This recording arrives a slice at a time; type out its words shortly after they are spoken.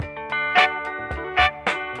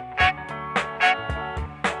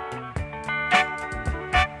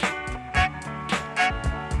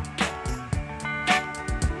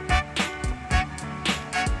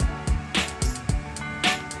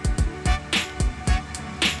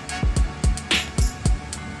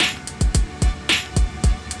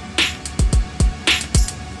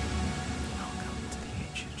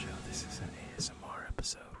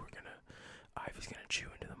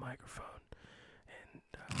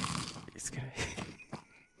gonna.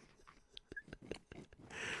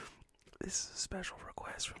 This is a special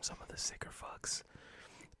request from some of the sicker fucks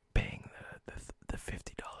paying the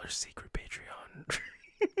 $50 secret Patreon.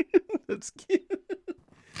 That's cute.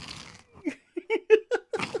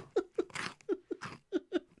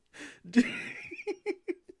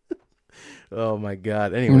 Oh my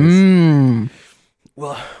god. Anyways.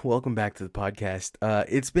 Well, welcome back to the podcast.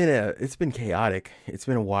 It's been chaotic. It's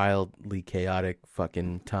been a wildly chaotic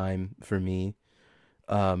fucking time for me.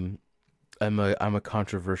 I'm a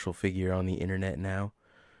controversial figure on the internet now.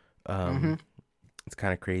 It's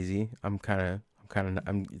kind of crazy. It's kind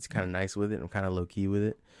of nice with it. I'm kind of low key with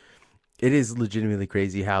it. It is legitimately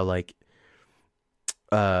crazy how like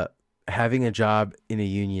having a job in a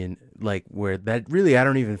union, like where that really I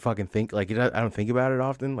don't even fucking think like I don't think about it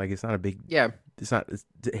often. Like it's not a big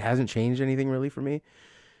it hasn't changed anything really for me.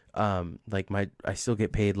 Like I still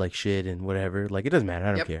get paid like shit and whatever. Like it doesn't matter.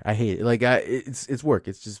 I don't care. I hate it. Like it's work.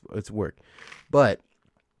 It's work. But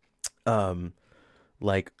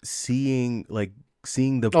like seeing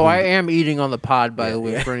the I am eating on the pod by the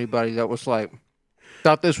way for anybody that was like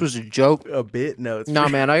thought this was a joke. A bit? No, it's no,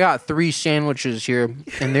 man. I got 3 sandwiches here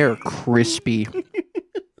and they're crispy.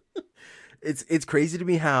 It's crazy to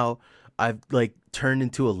me how I've like turned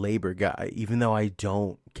into a labor guy, even though I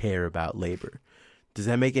don't care about labor. Does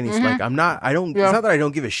that make any sense? Like it's not that I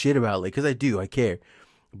don't give a shit about it, because I do, I care.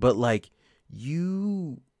 But like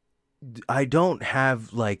I don't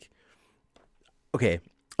have like, okay,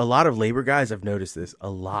 a lot of labor guys, I've noticed this, a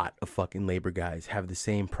lot of fucking labor guys have the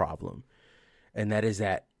same problem. And that is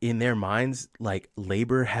that in their minds, like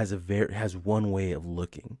labor has one way of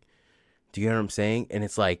looking. Do you know what I'm saying? And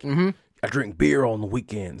it's like, I drink beer on the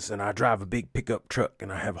weekends and I drive a big pickup truck and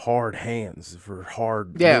I have hard hands for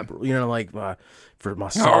hard labor. You know, like for my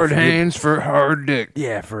soft hard hands for hard dick.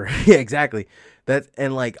 Yeah, exactly. That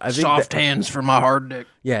and like I think soft hands for my hard dick.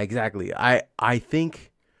 Yeah, exactly. I think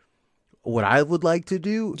what I would like to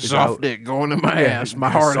do is soft dick going in my ass,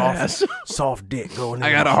 my hard ass. Soft dick going in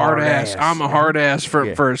I got a hard ass. I'm a hard ass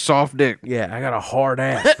for a soft dick. Yeah, I got a hard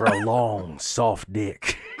ass for a long, soft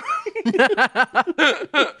dick.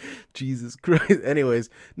 Jesus Christ.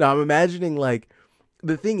 Anyways, now I'm imagining like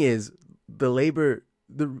the thing is the labor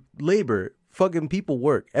fucking people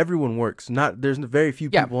work. Everyone works. There's very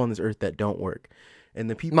few people on this earth that don't work. And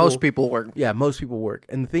the people most people work. Yeah, most people work.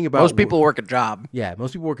 And the thing about most people work a job. Yeah,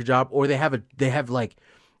 most people work a job, or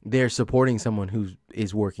they're supporting someone who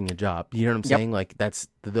is working a job. You know what I'm saying? Like that's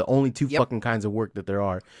the only 2 fucking kinds of work that there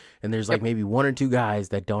are. And there's like maybe 1 or 2 guys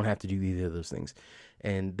that don't have to do either of those things.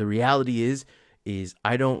 And the reality is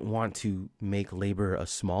I don't want to make labor a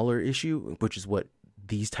smaller issue, which is what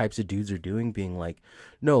these types of dudes are doing, being like,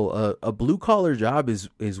 no, a blue collar job is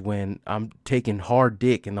when I'm taking hard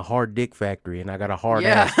dick in the hard dick factory and I got a hard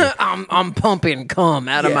ass. I'm pumping cum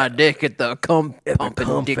out of my dick at the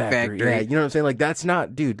pumping dick factory. Yeah, you know what I'm saying? Like that's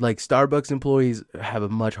not, dude, like Starbucks employees have a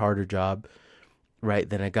much harder job, right,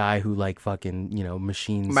 than a guy who like fucking,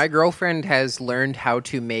 machines. My girlfriend has learned how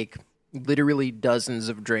to make literally dozens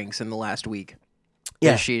of drinks in the last week.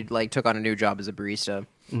 Yeah, she like took on a new job as a barista,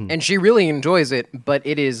 and she really enjoys it. But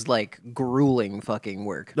it is like grueling fucking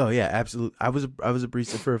work. Oh yeah, absolutely. I was a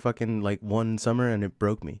barista for a fucking like 1 summer, and it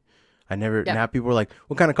broke me. I never. Yeah. Now people are like,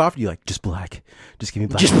 "What kind of coffee do you like?" Just black. Just give me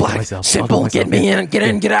black. Just black. Myself. Simple. Get me in. Get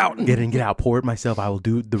in. Get out. Get in. Get out. Pour it myself. I will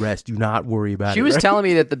do the rest. Do not worry about it. She was telling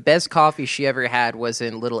me that the best coffee she ever had was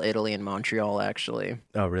in Little Italy in Montreal. Actually.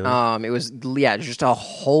 Oh really? It was just a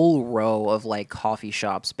whole row of like coffee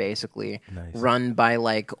shops, basically run by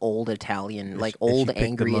like old Italian, like old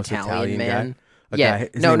angry Italian men. Guy?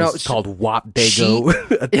 His name is called Wap Dago.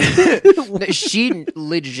 She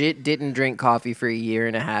legit didn't drink coffee for a year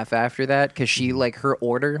and a half after that because she like her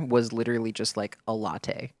order was literally just like a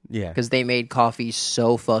latte. Yeah, because they made coffee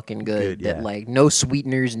so fucking good that like no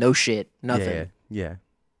sweeteners, no shit, nothing. Yeah.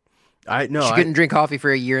 She couldn't drink coffee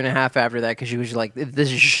for a year and a half after that because she was like,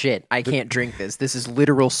 "This is shit. I can't drink this. This is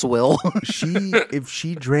literal swill." If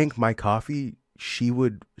she drank my coffee, she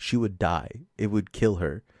would die. It would kill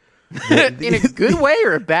her. In a good way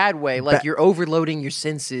or a bad way? Like you're overloading your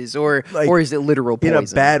senses, or is it literal poison? In a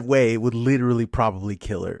bad way, it would literally probably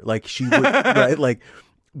kill her. Like she would, right? Like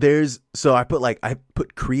I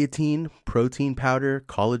put creatine, protein powder,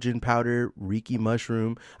 collagen powder, Reiki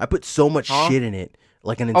mushroom. I put so much shit in it,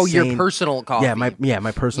 like an insane. Oh, your personal coffee. Yeah, my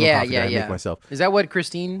personal coffee that I make myself. Is that what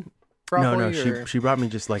Christine? No. She brought me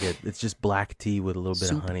just like it's just black tea with a little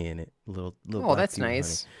bit of honey in it. Little. Oh, that's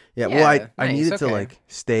nice. Yeah. Well, I needed to like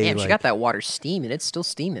stay. Damn, she got that water steaming. It's still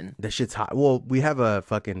steaming. That shit's hot. Well, we have a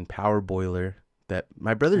fucking power boiler that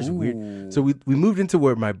my brother's weird. So we moved into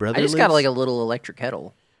where my brother. I just got like a little electric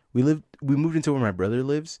kettle. We moved into where my brother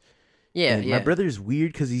lives. Yeah, and my brother's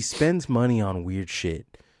weird because he spends money on weird shit.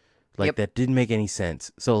 Like, that didn't make any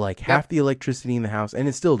sense. So, like, half the electricity in the house, and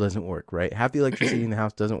it still doesn't work, right? Half the electricity in the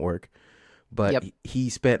house doesn't work. But he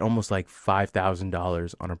spent almost like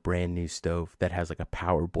 $5,000 on a brand new stove that has like a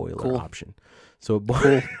power boiler option. So,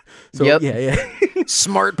 yeah.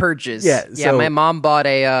 Smart purchase. Yeah. Yeah, my mom bought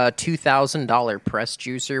a $2,000 press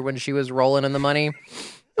juicer when she was rolling in the money.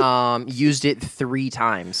 Used it 3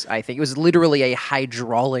 times. I think it was literally a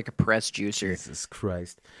hydraulic press juicer. Jesus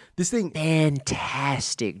Christ. This thing.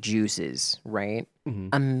 Fantastic juices, right? Mm-hmm.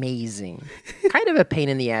 Amazing. Kind of a pain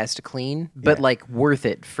in the ass to clean, but like worth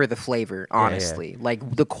it for the flavor, honestly.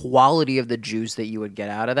 Like the quality of the juice that you would get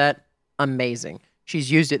out of that, amazing.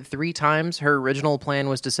 She's used it 3 times. Her original plan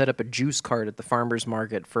was to set up a juice cart at the farmer's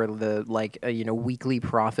market for the weekly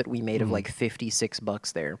profit we made of like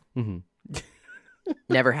 $56 there. Mm-hmm.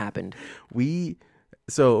 Never happened.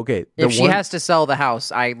 If she has to sell the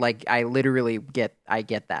house, I literally get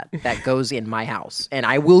that. That goes in my house, and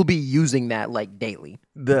I will be using that like daily.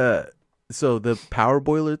 The power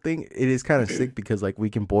boiler thing, it is kind of sick because like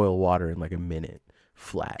we can boil water in like a minute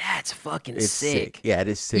flat. That's fucking sick. Yeah, it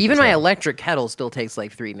is sick. Even my electric kettle still takes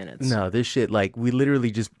like 3 minutes. No, this shit, like we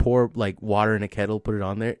literally just pour like water in a kettle, put it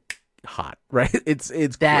on there. Hot, right? It's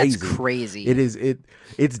that's crazy. It is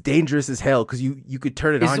it's dangerous as hell because you could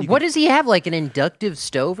turn it on. Does he have, like an inductive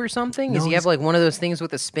stove or something? Does he have like one of those things with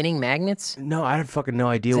the spinning magnets? No, I have fucking no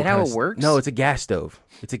idea. Is that how it works? No, it's a gas stove.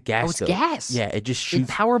 It's a gas stove. It's gas. Yeah, it just shoots.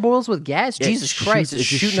 It power boils with gas. Yeah, Jesus Christ! It's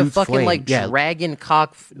shooting a fucking flame. like dragon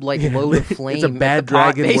cock load of flame. It's a bad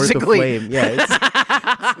dragon worth of flame. Yeah,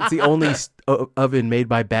 it's the only oven made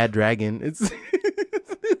by Bad Dragon. It's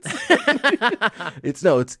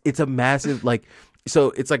a massive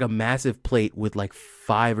it's like a massive plate with like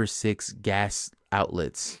 5 or 6 gas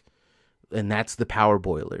outlets, and that's the power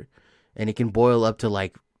boiler, and it can boil up to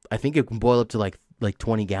like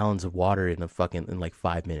 20 gallons of water in like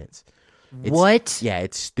 5 minutes. What? Yeah,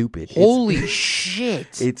 it's stupid. Holy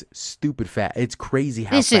shit! It's stupid fast. It's crazy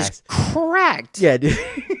how this fast. Is cracked. Yeah, dude.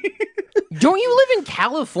 Don't you live in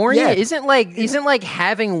California? Yeah. Isn't like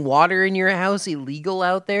having water in your house illegal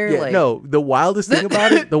out there? Yeah, no. The wildest thing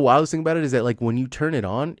about it is that like when you turn it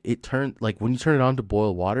on, when you turn it on to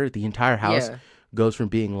boil water, the entire house goes from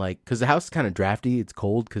being like, because the house is kind of drafty, it's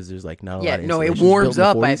cold because there's like not a lot of it warms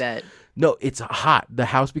up. I bet. No, it's hot. The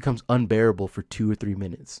house becomes unbearable for 2 or 3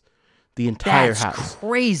 minutes. The entire house. That's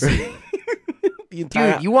crazy.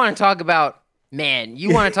 Dude, you want to talk about. Man,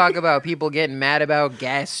 you want to talk about people getting mad about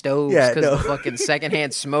gas stoves because of the fucking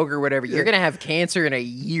secondhand smoke or whatever. You're going to have cancer in a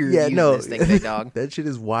year using this thing, big dog. That shit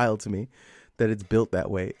is wild to me that it's built that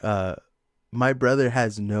way. My brother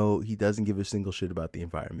he doesn't give a single shit about the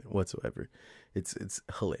environment whatsoever. It's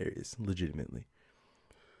hilarious, legitimately.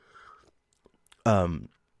 I'm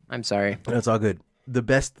sorry. That's all good. The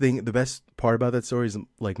best part about that story is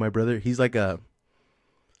like my brother, it's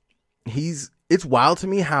wild to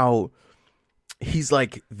me how he's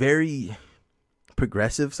like very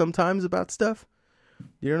progressive sometimes about stuff.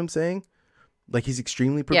 You know what I'm saying? Like he's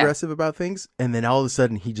extremely progressive about things, and then all of a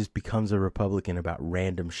sudden he just becomes a Republican about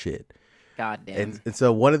random shit. God damn. And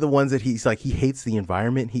so one of the ones that he's like, he hates the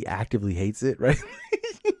environment. He actively hates it, right?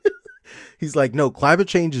 He's like, no, climate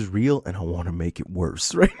change is real, and I want to make it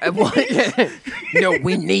worse, right? No,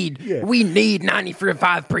 we need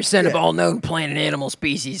 95% of all known plant and animal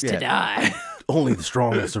species to die. Only the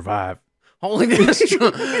strong will survive. Only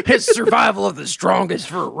it's survival of the strongest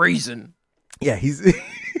for a reason. Yeah, his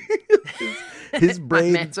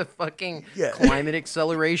brain. My man's a fucking climate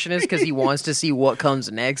accelerationist because he wants to see what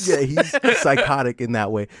comes next. Yeah, he's psychotic in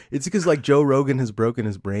that way. It's because like Joe Rogan has broken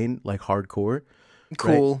his brain like hardcore.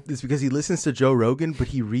 Cool. Right? It's because he listens to Joe Rogan, but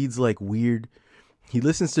he reads like weird. He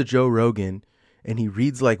listens to Joe Rogan and he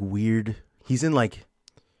reads like weird. He's in like.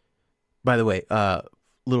 By the way,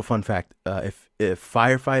 little fun fact: if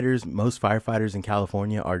most firefighters in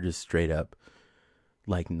California are just straight up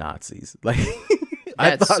like Nazis. Like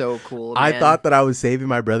that's so cool. Man. I thought that I was saving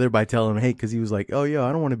my brother by telling him, hey, because he was like, oh, yo,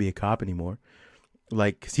 I don't want to be a cop anymore.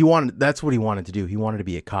 Like, cause that's what he wanted to do. He wanted to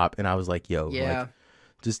be a cop, and I was like, yo, like,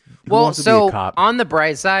 just who wants to be a cop? On the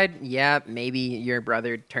bright side, maybe your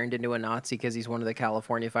brother turned into a Nazi because he's one of the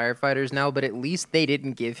California firefighters now, but at least they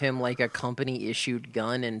didn't give him like a company issued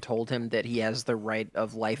gun and told him that he has the right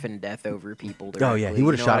of life and death over people directly. Oh yeah, he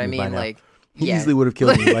would have shot me by now. Like, he easily would have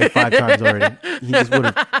killed me like 5 times already. He just would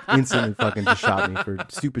have instantly fucking just shot me for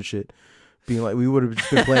stupid shit. Being like, we would have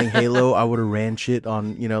been playing Halo. I would have ran shit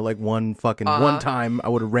on, like one time. I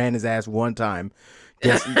would have ran his ass one time.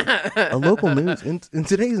 Yes, a local news in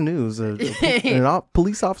today's news, a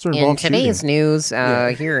police officer involved in today's shooting. news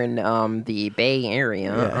here in the Bay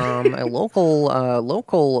Area, a local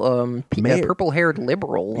purple-haired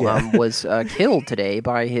liberal was killed today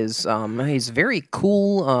by his very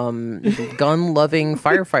cool gun-loving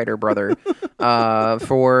firefighter brother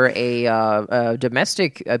for a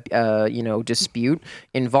domestic dispute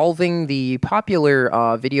involving the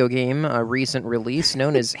popular video game recent release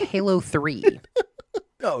known as Halo 3.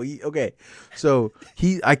 Oh, okay. So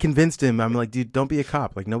I convinced him. I'm like, dude, don't be a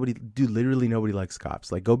cop. Like literally nobody likes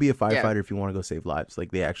cops. Like, go be a firefighter if you want to go save lives.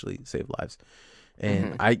 Like, they actually save lives.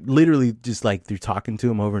 And I literally just like through talking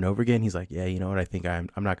to him over and over again, he's like, yeah, you know what? I think I'm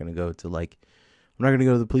not gonna go to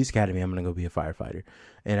the police academy. I'm gonna go be a firefighter.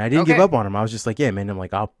 And I didn't give up on him. I was just like, yeah, man. I'm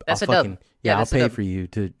like, I'll pay for you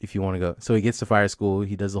if you want to go. So he gets to fire school.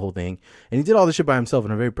 He does the whole thing, and he did all this shit by himself.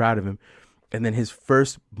 And I'm very proud of him. And then his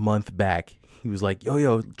first month back, he was like,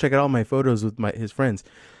 yo, check out all my photos with his friends.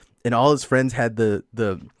 And all his friends had the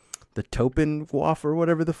Totenkopf or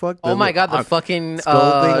whatever the fuck. Oh my God, the fucking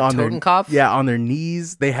Totenkopf? Yeah, on their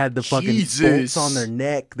knees. They had the fucking bolts on their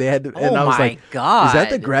neck. They had and I was like, God. Is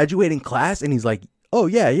that the graduating class? And he's like, oh,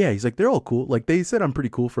 yeah. He's like, they're all cool. Like, they said I'm pretty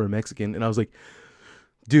cool for a Mexican. And I was like,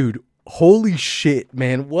 dude, holy shit,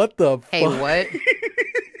 man. What the fuck? Hey, what?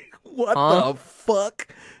 What the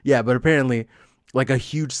fuck? Yeah, but apparently, like a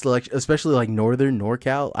huge selection, especially like northern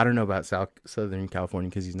NorCal. I don't know about Southern California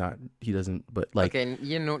because he doesn't, but like. Okay,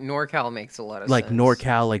 NorCal makes a lot of like sense. Like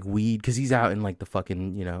NorCal, like weed, because he's out in like the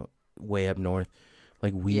fucking, way up north,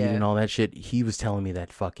 like weed and all that shit. He was telling me that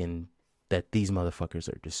these motherfuckers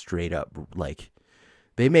are just straight up like.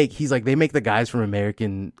 They make the guys from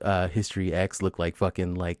American History X look like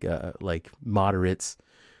fucking like moderates.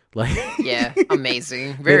 Like yeah,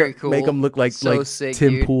 amazing, very cool. Make them look like sick,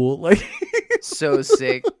 Tim dude. Pool, like so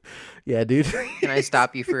sick. Yeah, dude. Can I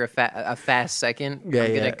stop you for a fast second? Yeah,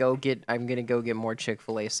 I'm gonna go get more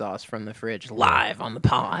Chick-fil-A sauce from the fridge live on the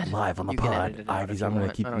pod. Ivy's, I'm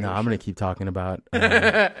gonna keep talking about.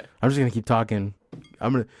 I'm just gonna keep talking.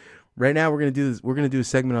 Right now we're gonna do this. We're gonna do a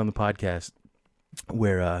segment on the podcast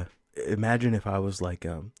where imagine if I was like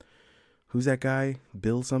who's that guy?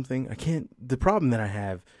 Bill something? The problem that I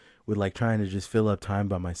have with like trying to just fill up time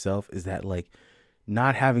by myself is that like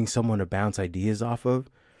not having someone to bounce ideas off of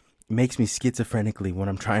makes me schizophrenically when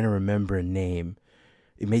I'm trying to remember a name.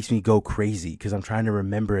 It makes me go crazy because I'm trying to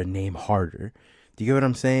remember a name harder. Do you get what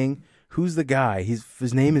I'm saying? Who's the guy?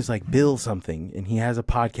 His name is like Bill something, and he has a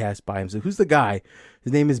podcast by himself. Who's the guy?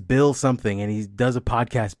 His name is Bill something, and he does a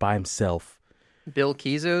podcast by himself. Bill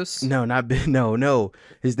Kizos? No, not Bill. No.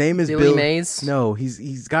 His name is Billy Bill Mays? No,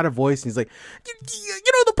 he's got a voice, and he's like,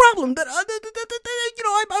 the problem that I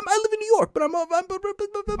live in New York, but I'm.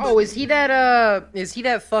 Oh, is he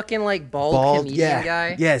that fucking like bald comedian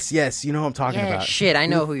guy? Yes. You know what I'm talking about. Shit, I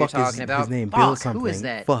know who you're talking about. His name, Fuck, Bill something. Who is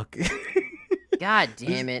that? Fuck. God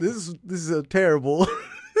damn it. This is a terrible.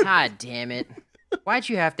 God damn it. Why'd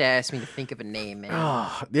you have to ask me to think of a name, man?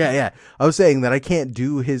 Oh, yeah. I was saying that I can't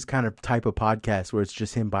do his kind of type of podcast where it's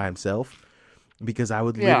just him by himself because I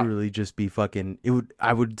would literally just be fucking.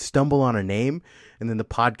 I would stumble on a name, and then the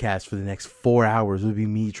podcast for the next 4 hours would be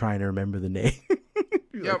me trying to remember the name.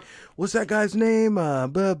 Like, what's that guy's name?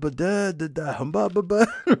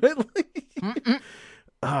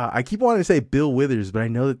 I keep wanting to say Bill Withers, but I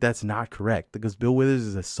know that that's not correct because Bill Withers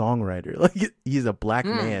is a songwriter. Like he's a black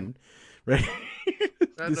man, right?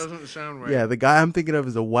 That doesn't sound right. Yeah, the guy I'm thinking of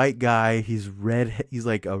is a white guy. He's red. He's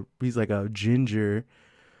like a ginger.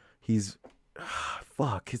 He's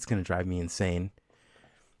fuck. It's gonna drive me insane.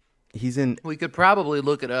 He's in. We could probably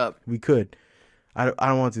look it up. We could. I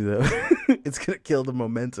don't want to though. It's gonna kill the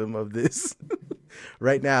momentum of this.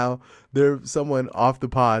 Right now, there's someone off the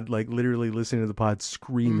pod, like literally listening to the pod,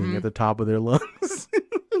 screaming at the top of their lungs,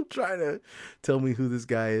 trying to tell me who this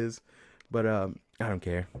guy is. But I don't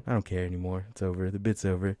care. I don't care anymore. It's over. The bit's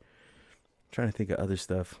over. I'm trying to think of other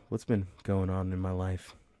stuff. What's been going on in my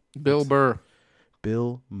life? Bill Burr.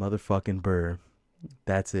 Bill motherfucking Burr.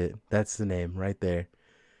 That's it. That's the name right there.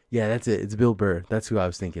 Yeah, that's it. It's Bill Burr. That's who I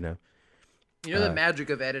was thinking of. You know the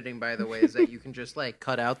magic of editing, by the way, is that you can just like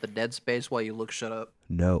cut out the dead space while you look shut up.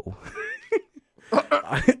 No.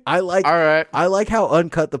 I like. All right. I like how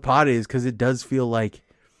uncut the pod is because it does feel like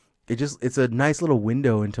it's a nice little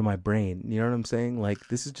window into my brain. You know what I'm saying? Like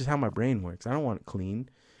this is just how my brain works. I don't want it clean.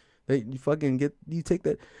 You take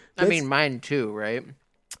that. I mean, mine too, right?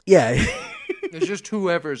 Yeah. It's just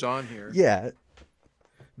whoever's on here. Yeah.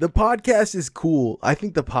 The podcast is cool. I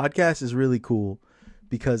think the podcast is really cool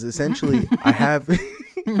because essentially I have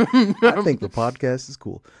I think the podcast is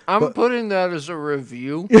cool. I'm putting that as a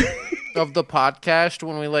review of the podcast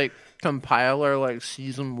when we like compile our like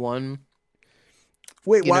season 1.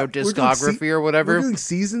 Wait, you know, discography or whatever. We're doing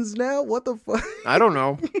seasons now? What the fuck? I don't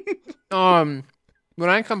know. When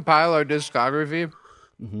I compile our discography,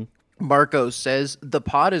 Marcos says the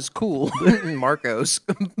pod is cool. Marcos,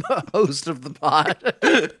 host of the pod.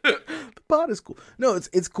 The pod is cool. No,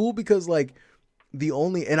 it's cool because like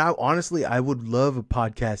I would love a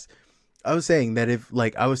podcast. I was saying that if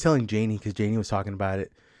like I was telling Janie, because Janie was talking about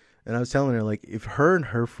it, and I was telling her like if her and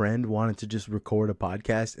her friend wanted to just record a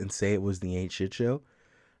podcast and say it was the Ain't Shit Show,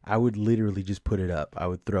 I would literally just put it up. I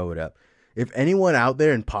would throw it up. If anyone out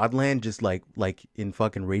there in Podland, just like in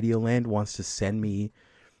fucking Radioland, wants to send me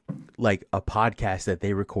like a podcast that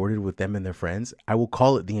they recorded with them and their friends, I will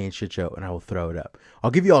call it the Ain't Shit Show and I will throw it up.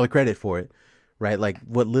 I'll give you all the credit for it, right? Like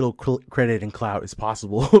what little credit and clout is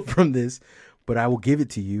possible from this, but I will give it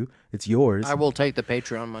to you. It's yours. I will take the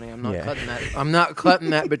Patreon money. I'm not cutting that. I'm not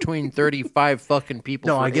cutting that between 35 fucking people.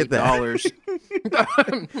 No, for I get $8.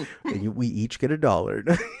 And we each get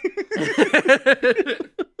 $1.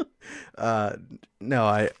 No,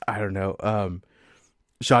 I don't know.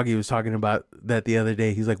 Shaggy was talking about that the other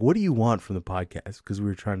day. He's like, "What do you want from the podcast?" Because we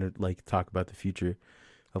were trying to like talk about the future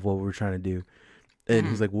of what we were trying to do, and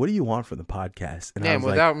he's like, "What do you want from the podcast?" And damn, I was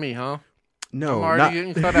without me, huh? No, I'm already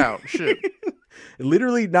getting cut out. Shit.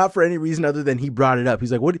 Literally not for any reason other than he brought it up.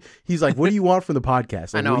 He's like, "What?" He's like, "What do you want from the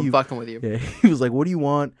podcast?" Like, I know I'm fucking with you. Yeah, he was like, "What do you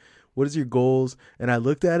want? What is your goals?" And I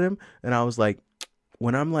looked at him and I was like,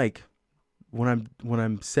 when I'm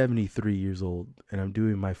 73 years old and I'm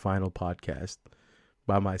doing my final podcast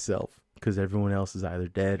by myself because everyone else is either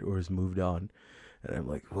dead or has moved on, and I'm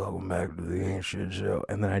like, "Welcome back to the Ain't Shit Show,"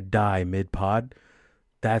 and then I die mid-pod,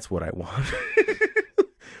 that's what I want.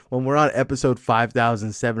 When we're on episode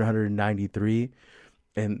 5,793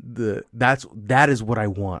 and that is what I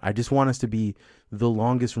want. I just want us to be the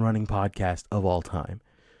longest running podcast of all time.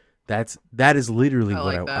 That is literally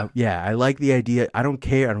what I want. Yeah, I like the idea. I don't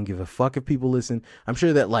care. I don't give a fuck if people listen. I'm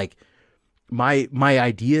sure that like my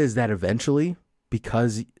idea is that eventually,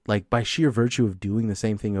 because like by sheer virtue of doing the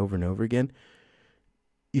same thing over and over again,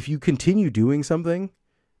 if you continue doing something,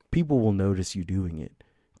 people will notice you doing it.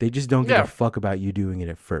 They just don't give a fuck about you doing it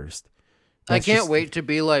at first. I can't wait to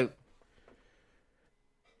be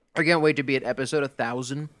at episode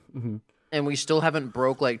 1,000. Mm-hmm. And we still haven't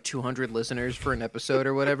broke like 200 listeners for an episode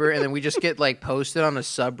or whatever. And then we just get like posted on a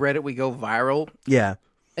subreddit. We go viral. Yeah.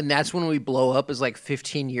 And that's when we blow up, is like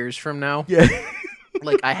 15 years from now. Yeah.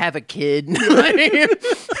 Like, I have a kid.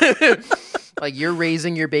 Like, you're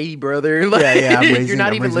raising your baby brother. Like, you're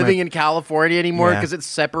not even living in California anymore because it's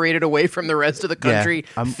separated away from the rest of the country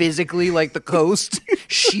physically, like the coast,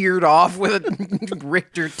 sheared off with a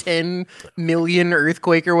Richter 10 million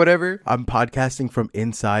earthquake or whatever. I'm podcasting from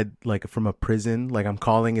inside, like from a prison. Like, I'm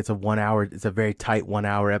calling. It's a very tight 1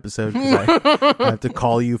 hour episode because I have to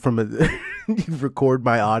call you from record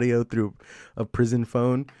my audio through a prison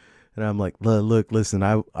phone. And I'm like, look, listen,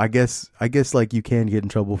 I guess like you can get in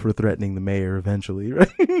trouble for threatening the mayor eventually, right?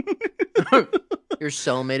 Your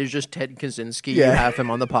cellmate is just Ted Kaczynski. Yeah. You have him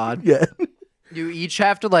on the pod. Yeah. You each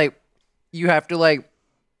have to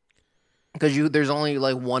because there's only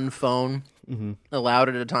like one phone allowed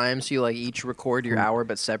at a time, so you like each record your hour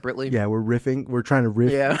but separately. Yeah, we're riffing. We're trying to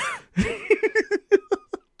riff. Yeah.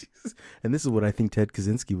 And this is what I think Ted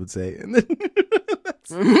Kaczynski would say. And then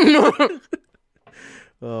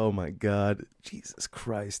oh my God. Jesus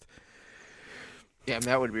Christ. Damn,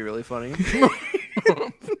 that would be really funny.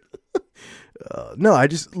 No, I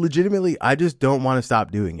just don't want to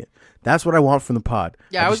stop doing it. That's what I want from the pod.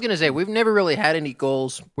 Yeah, I was going to say, we've never really had any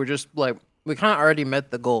goals. We're just like, we kind of already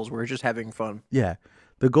met the goals. We're just having fun. Yeah.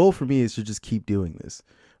 The goal for me is to just keep doing this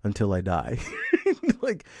until I die.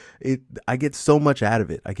 Like I get so much out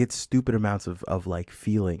of it. I get stupid amounts of like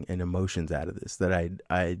feeling and emotions out of this that I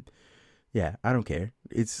don't care.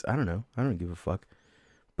 I don't know. I don't give a fuck.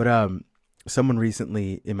 But someone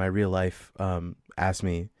recently in my real life asked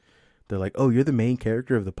me, they're like, "Oh, you're the main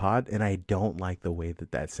character of the pod," and I don't like the way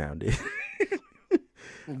that sounded.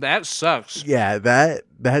 That sucks. Yeah,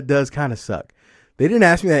 that does kind of suck. They didn't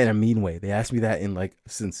ask me that in a mean way. They asked me that in like a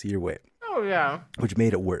sincere way. Oh yeah. Which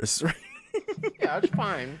made it worse. Yeah, it's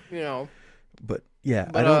fine, you know. But yeah,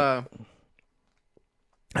 I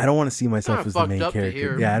don't want to see myself as the main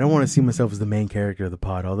character. Yeah, I don't want to see myself as the main character of the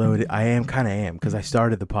pod. Although I am because I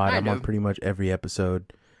started the pod. I'm on pretty much every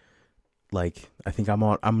episode. Like I think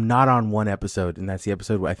I'm not on one episode, and that's the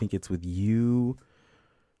episode where I think it's with you.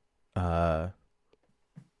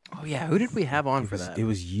 Oh yeah, who did we have on for that? It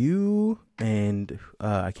was you and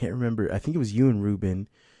I can't remember. I think it was you and Ruben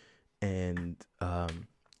and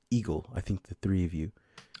Eagle. I think the three of you.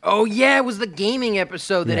 Oh yeah, it was the gaming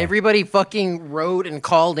episode that everybody fucking wrote and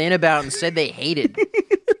called in about and said they hated.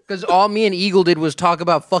 Because all me and Eagle did was talk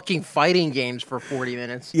about fucking fighting games for 40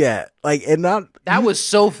 minutes. Yeah, like and not that was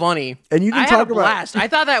so funny. And you can talk about blast. I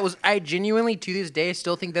thought that was. I genuinely to this day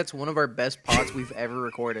still think that's one of our best pods we've ever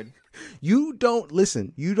recorded. You don't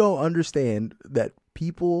listen. You don't understand that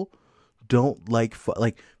people don't like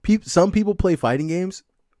some people play fighting games,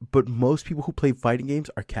 but most people who play fighting games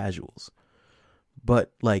are casuals.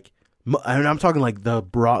 But like, I'm talking like the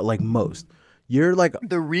broad, like most. You're like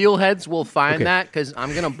the real heads will find that because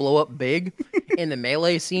I'm gonna blow up big in the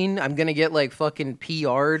Melee scene. I'm gonna get like fucking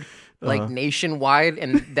PR'd like nationwide,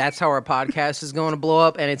 and that's how our podcast is going to blow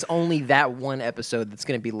up. And it's only that one episode that's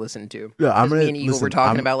gonna be listened to. Yeah, me and Eagle were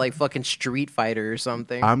talking about like fucking Street Fighter or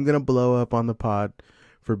something. I'm gonna blow up on the pod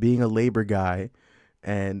for being a labor guy,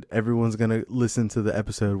 and everyone's gonna listen to the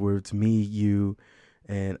episode where it's me, you,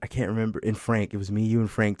 and I can't remember, and Frank. It was me, you, and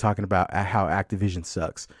Frank talking about how Activision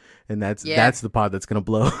sucks. And that's the pod that's gonna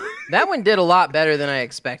blow. That one did a lot better than I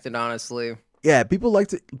expected, honestly. Yeah, people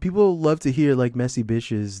love to hear like messy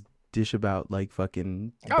bitches dish about like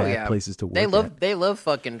fucking bad places to work. They love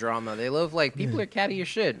fucking drama. They love like people are catty as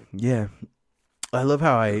shit. Yeah, I love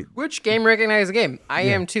how which game recognizes a game. I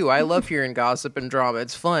am too. I love hearing gossip and drama.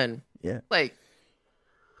 It's fun. Yeah, like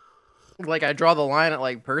I draw the line at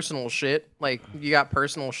like personal shit. Like you got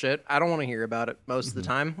personal shit. I don't want to hear about it most of the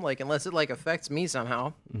time. Like unless it like affects me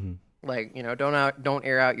somehow. Mm-hmm. Like, you know, don't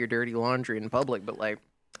air out your dirty laundry in public. But like,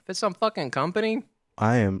 if it's some fucking company,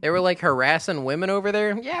 they were like harassing women over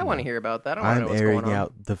there. Yeah, I want to hear about that. I don't know what's going on. I'm airing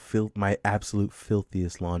out my absolute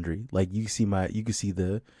filthiest laundry. Like you can see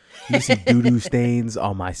doo-doo stains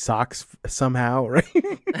on my socks somehow, right?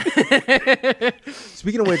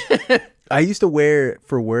 Speaking of which, I used to wear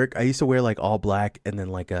like all black and then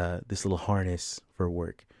like this little harness for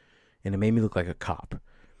work, and it made me look like a cop.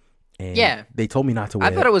 And they told me not to wear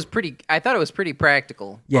it. I thought it was pretty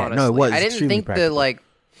practical. Yeah, honestly. No, it was. I didn't think practical.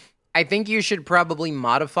 I think you should probably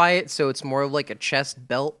modify it so it's more of like a chest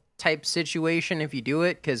belt type situation if you do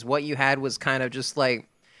it, because what you had was kind of just like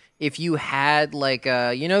if you had like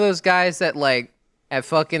you know those guys that like at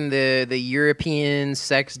fucking the European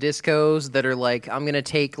sex discos that are like, I'm gonna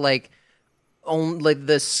take like like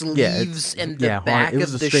the sleeves and the back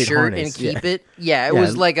of the shirt harness. And keep it. Yeah, it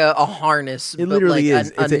was like a harness. It literally like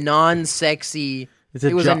is. a non-sexy.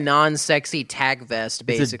 It was a non-sexy tack vest,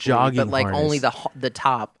 basically. It's a jogging but like harness. only the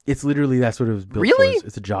top. It's literally that's what it was built really? for.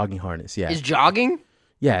 It's a jogging harness. Yeah. Is jogging?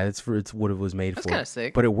 Yeah, it's what it was made for. That's kind of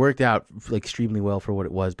sick. But it worked out like extremely well for what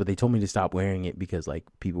it was. But they told me to stop wearing it because like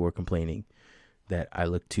people were complaining that I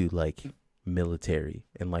looked too like military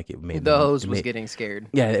and like it made the hose was getting scared.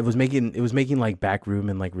 Yeah, it was making like backroom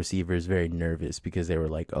and like receivers very nervous because they were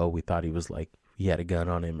like, oh, we thought he was like he had a gun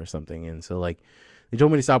on him or something, and so like they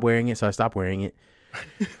told me to stop wearing it, so I stopped wearing it.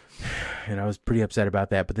 And I was pretty upset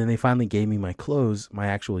about that. But then they finally gave me my clothes, my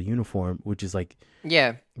actual uniform, which is like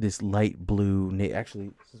this light blue.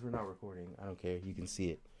 Actually, since we're not recording, I don't care. You can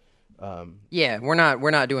see it. Yeah, we're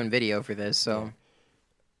not doing video for this, so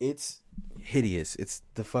it's hideous. It's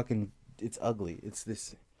ugly. It's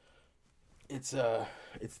this.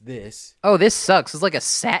 Oh, this sucks. It's like a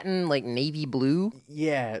satin, like navy blue.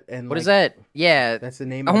 Yeah, and what is that? Yeah, that's the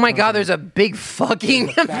name. Oh my God, there's a big fucking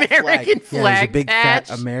American flag. Yeah, there's a big patch.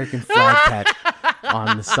 Fat American flag patch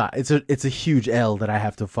on the side. It's a huge L that I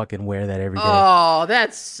have to fucking wear that every day. Oh,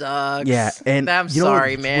 that sucks. Yeah, and I'm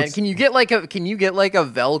sorry, man. Can you get like a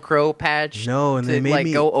Velcro patch? No, and to they made like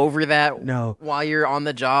me go over that. No, while you're on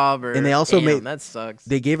the job, or and they also made that sucks.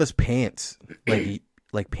 They gave us pants,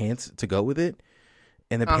 like pants to go with it.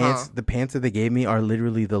 And the pants that they gave me are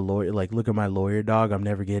literally the lawyer, like, look at my lawyer dog, I'm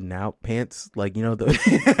never getting out pants. Like, you know, you know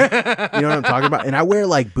what I'm talking about? And I wear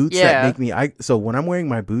like boots that make me, so when I'm wearing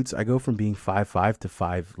my boots, I go from being 5'5" to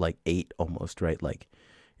 5'8" almost, right? Like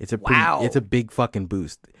it's a big fucking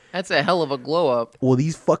boost. That's a hell of a glow up. Well,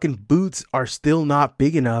 these fucking boots are still not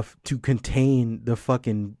big enough to contain the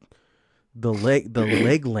fucking the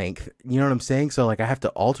leg length, you know what I'm saying? So like I have to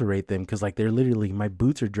alterate them because like they're literally, my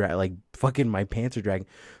boots are like fucking my pants are dragging,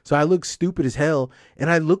 so I look stupid as hell, and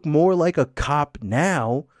I look more like a cop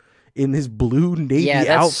now in this blue navy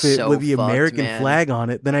outfit so with the fucked, American man. flag on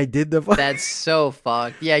it than I did the that's so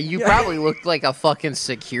fucked. Yeah, you probably looked like a fucking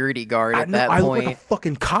security guard at that point. I look like a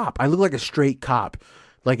fucking cop. I look like a straight cop.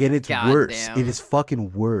 Like, and it's worse. Damn. It is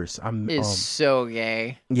fucking worse. It's so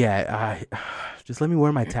gay. Yeah, just let me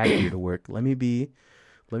wear my tag gear to work.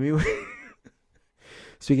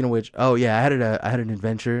 Speaking of which, I had an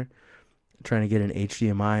adventure trying to get an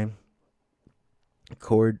HDMI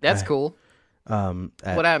cord. That's cool. What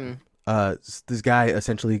happened? This guy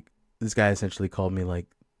essentially called me like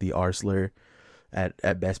the R slur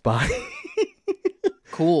at Best Buy.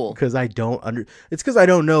 Cool. Because it's because I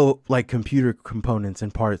don't know like computer components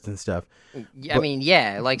and parts and stuff. I mean,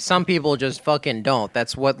 yeah, like some people just fucking don't.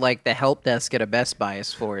 That's what like the help desk at a Best Buy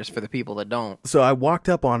is for the people that don't. So I walked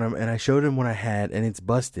up on him and I showed him what I had, and it's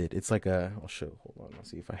busted. It's like hold on, I'll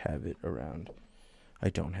see if I have it around. I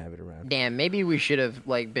don't have it around. Damn, maybe we should have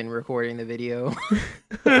like been recording the video.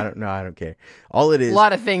 I don't care. All it is, a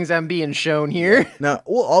lot of things I'm being shown here. No,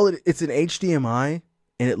 it's an HDMI.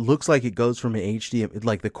 And it looks like it goes from an HDMI,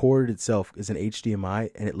 like the cord itself is an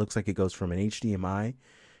HDMI, and it looks like it goes from an HDMI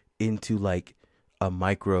into like a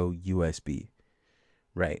micro USB,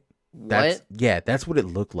 right? What? That's what it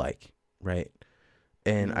looked like, right?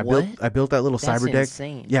 And I built that little CyberDeck.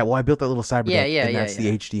 Insane. Yeah, well, I built that little CyberDeck, and that's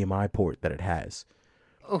the HDMI port that it has.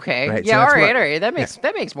 Okay. Right? Yeah. So all right.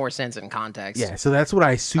 That makes more sense in context. Yeah. So that's what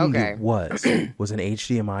I assumed it was an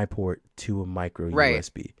HDMI port to a micro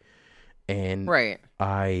USB. And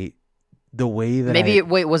the way that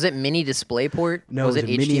was it mini DisplayPort? No, was it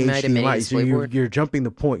HDMI to mini DisplayPort? So you're jumping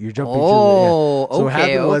the point. You're jumping. Oh, so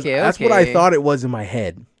okay. That's what I thought it was in my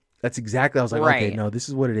head. That's exactly. I was like, right. okay, no, this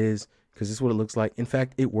is what it is because this is what it looks like. In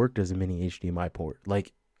fact, it worked as a mini HDMI port.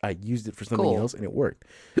 Like I used it for something else and it worked.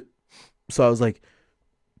 So I was like,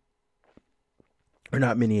 or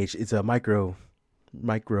not mini H. It's a micro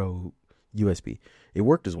USB. It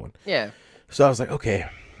worked as one. Yeah. So I was like, okay,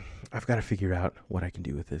 I've got to figure out what I can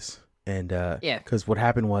do with this. And because what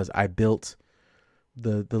happened was I built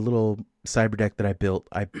the little CyberDeck that I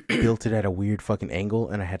built it at a weird fucking angle,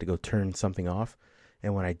 and I had to go turn something off.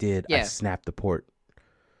 And when I did, I snapped the port.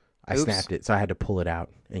 I snapped it, so I had to pull it out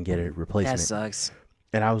and get a replacement. That sucks.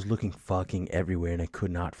 And I was looking fucking everywhere, and I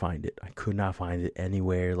could not find it. I could not find it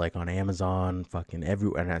anywhere, like on Amazon, fucking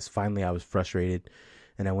everywhere. And finally I was frustrated,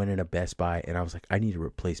 and I went into Best Buy, and I was like, I need a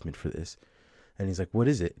replacement for this. And he's like, what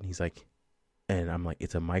is it? And he's like, and I'm like,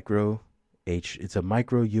 it's a micro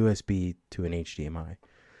USB to an HDMI.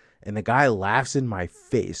 And the guy laughs in my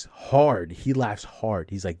face hard. He laughs hard.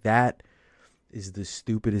 He's like, that is the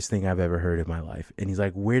stupidest thing I've ever heard in my life. And he's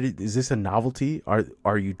like, is this a novelty?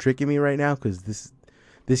 Are you tricking me right now? Because this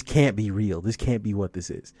can't be real. This can't be what this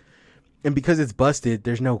is. And because it's busted,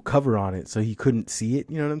 there's no cover on it, so he couldn't see it.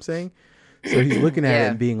 You know what I'm saying? So he's looking at it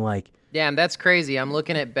and being like, damn, that's crazy. I'm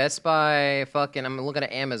looking at Best Buy, I'm looking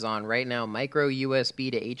at Amazon right now. Micro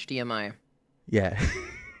USB to HDMI. Yeah.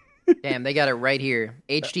 Damn, they got it right here.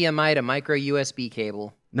 HDMI to micro USB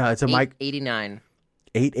cable. No, it's a mic. $889.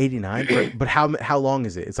 $889? But how long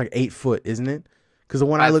is it? It's like 8 foot, isn't it? Because the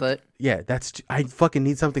one 5 foot. Yeah, I fucking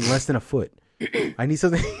need something less than a foot. I need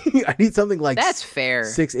something like that's fair.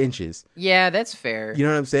 6 inches. Yeah, that's fair. You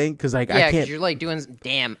know what I'm saying? Because I can't. Yeah, because you're like doing.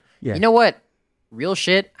 Damn. Yeah. You know what? Real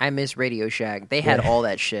shit. I miss Radio Shack. They had all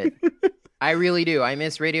that shit. I really do. I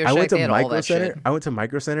miss Radio Shack. They had all that shit. I went to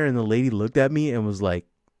Micro Center and the lady looked at me and was like,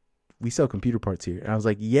 "We sell computer parts here." And I was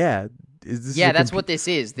like, "Yeah." That's what this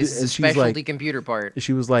is. This is a specialty computer part.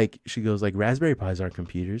 She goes like, Raspberry Pis aren't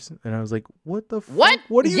computers. And I was like, what the fuck? What?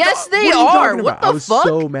 What are you Yes, they are. What the fuck? I was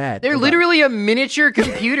so mad. They're literally a miniature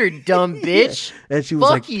computer, dumb bitch. Yeah. And she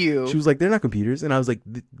was fuck you. She was like, they're not computers. And I was like,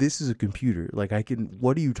 this is a computer. Like,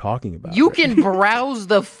 what are you talking about? You can browse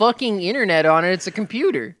the fucking internet on it. It's a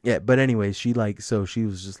computer. Yeah, but anyways, she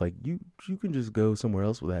was just like, you can just go somewhere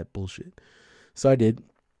else with that bullshit. So I did.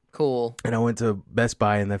 Cool. And I went to Best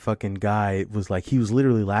Buy, and that fucking guy was like, he was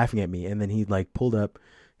literally laughing at me. And then he like pulled up,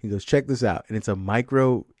 he goes, check this out. And it's a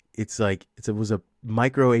micro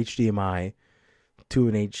HDMI to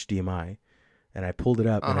an HDMI. And I pulled it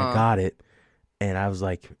up and I got it. And I was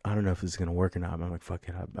like, I don't know if this is going to work or not. I'm like, fuck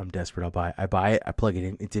it. I'm desperate. I'll buy it. I buy it. I plug it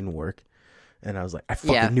in. It didn't work. And I was like, I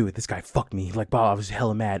fucking knew it. This guy fucked me. Like, Bob, I was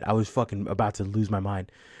hella mad. I was fucking about to lose my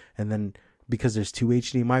mind. And then because there's 2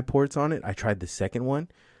 HDMI ports on it, I tried the second one.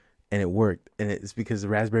 And it worked. And it's because the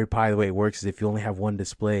Raspberry Pi, the way it works is if you only have one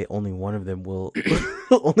display, only one of them will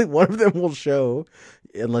show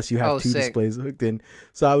unless you have 2 displays hooked in.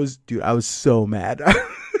 So I was so mad.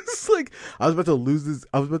 It's like I was about to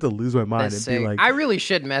lose my mind. That's and be like, I really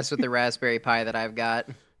should mess with the Raspberry Pi that I've got.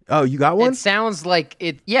 Oh, you got one? It sounds like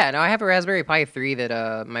it. Yeah, no, I have a Raspberry Pi 3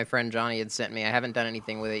 that my friend Johnny had sent me. I haven't done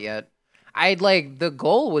anything with it yet. The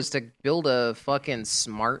goal was to build a fucking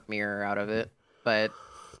smart mirror out of it, but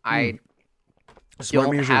smart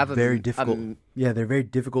mirrors are very difficult. Yeah, they're very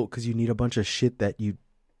difficult because you need a bunch of shit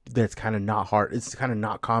that's kind of not hard. It's kind of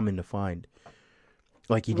not common to find.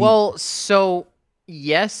 Like you need... Well, so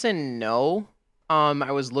yes and no.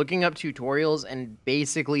 I was looking up tutorials, and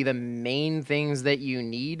basically the main things that you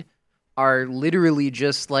need are literally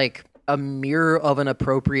just like a mirror of an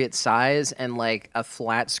appropriate size and like a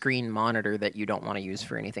flat screen monitor that you don't want to use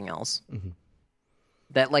for anything else.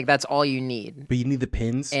 Mm-hmm. That's all you need. But you need the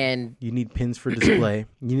pins, and you need pins for display.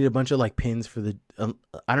 You need a bunch of like pins for the.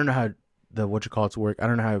 I don't know how the work. I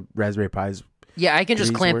don't know how Raspberry Pis. Yeah, I can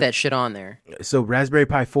just clamp that shit on there. So Raspberry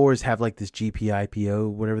Pi 4s have like this GPIO,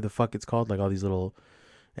 whatever the fuck it's called, like all these little,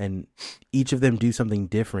 and each of them do something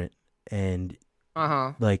different. And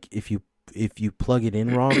like if you plug it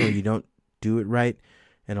in wrong or you don't do it right,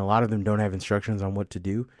 and a lot of them don't have instructions on what to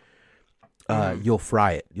do, you'll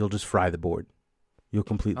fry it. You'll just fry the board. You'll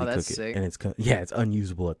completely cook it, sick. and it's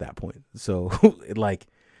unusable at that point. So like.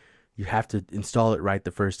 You have to install it right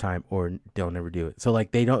the first time or don't ever do it. So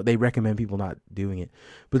like they recommend people not doing it.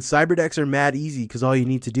 But Cyberdecks are mad easy because all you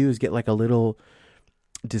need to do is get like a little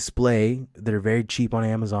display that are very cheap on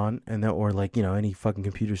Amazon or like, any fucking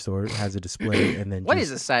computer store has a display and then What is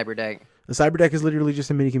a Cyberdeck? A Cyberdeck is literally just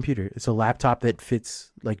a mini computer. It's a laptop that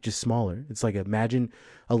fits like just smaller. It's like imagine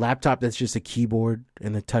a laptop that's just a keyboard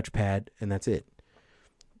and a touchpad and that's it.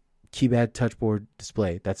 Keypad, touchboard,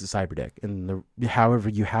 display. That's a Cyberdeck. And however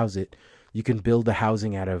you house it, you can build the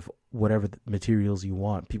housing out of whatever materials you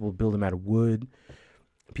want. People build them out of wood.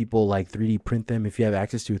 People like 3D print them. If you have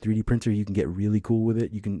access to a 3D printer, you can get really cool with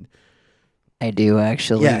it. You can. I do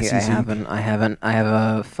actually. Yeah, I haven't. I have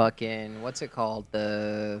a fucking what's it called?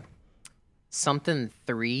 The something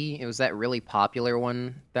 3. It was that really popular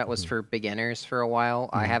one that was for beginners for a while.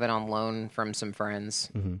 I have it on loan from some friends.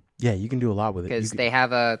 Yeah, you can do a lot with it because they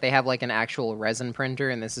have like an actual resin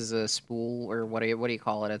printer, and this is a spool or what do you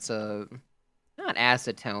call it? It's a not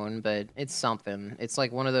acetone, but it's something. It's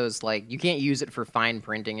like one of those like you can't use it for fine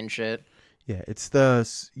printing and shit. Yeah, it's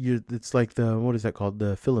like the what is that called?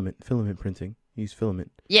 The filament printing. You use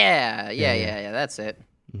filament. Yeah. That's it.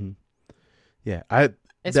 Mm-hmm. Yeah,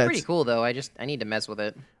 It's pretty cool though. I need to mess with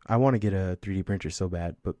it. I want to get a 3D printer so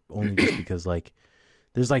bad, but only just because like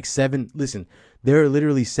there's like 7. Listen, there are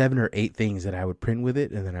literally 7 or 8 things that I would print with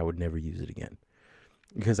it, and then I would never use it again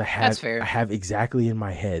because I have exactly in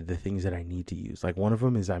my head the things that I need to use. Like one of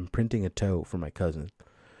them is I'm printing a toe for my cousin,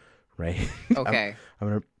 right? Okay. I'm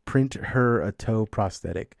gonna print her a toe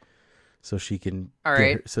prosthetic so she can. All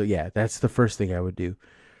right. So yeah, that's the first thing I would do.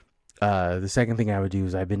 The second thing I would do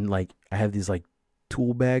is I have these like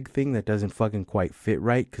tool bag thing that doesn't fucking quite fit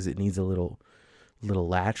right because it needs a little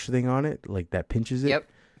latch thing on it, like that pinches it. Yep.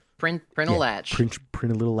 Print a latch. Print a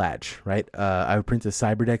little latch, right? I would print a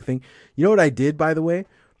Cyberdeck thing. You know what I did, by the way?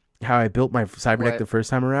 How I built my Cyberdeck the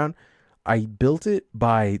first time around? I built it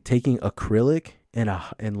by taking acrylic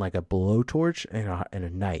and like a blowtorch and a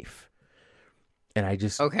knife. And I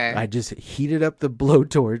just heated up the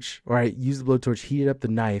blowtorch, or I used the blowtorch, heated up the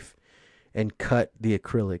knife, and cut the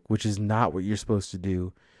acrylic, which is not what you're supposed to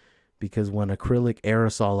do. Because when acrylic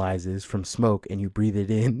aerosolizes from smoke and you breathe it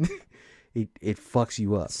in, it fucks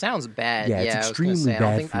you up. Sounds bad. Yeah, it's extremely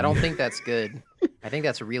bad. I don't think that's good. I think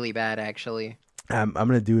that's really bad, actually. I'm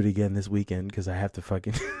gonna do it again this weekend because I have to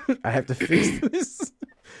fucking I have to fix this.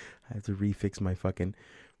 I have to refix my fucking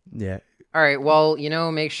All right. Well,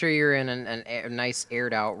 make sure you're in a nice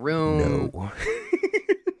aired out room. No,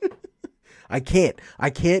 I can't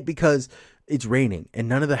because it's raining and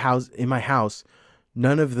none of my house.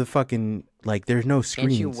 None of the fucking, like, there's no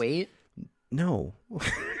screens. Can't you wait? No.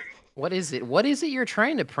 What is it? What is it you're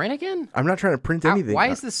trying to print again? I'm not trying to print anything. Why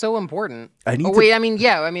is this so important? Like,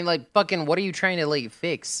 fucking, what are you trying to, like,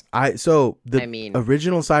 fix? The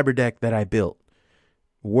original Cyberdeck that I built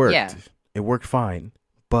worked. Yeah. It worked fine,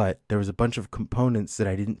 but there was a bunch of components that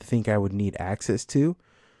I didn't think I would need access to,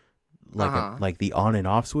 like the on and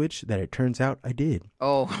off switch that it turns out I did.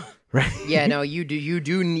 Oh. Right. Yeah, no, you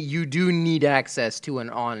do need access to an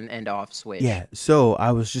on and off switch. Yeah. So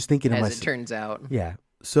I was just thinking as it turns out. Yeah.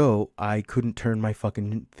 So I couldn't turn my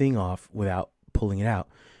fucking thing off without pulling it out.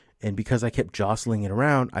 And because I kept jostling it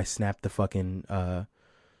around, I snapped the fucking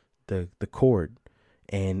the cord.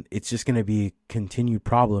 And it's just going to be a continued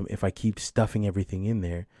problem if I keep stuffing everything in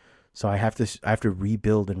there. So I have to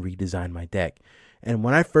rebuild and redesign my deck. And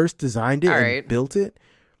when I first designed it built it,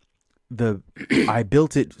 I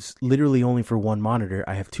built it literally only for one monitor.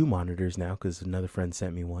 I have 2 monitors now because another friend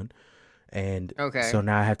sent me one. And so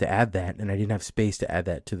now I have to add that, and I didn't have space to add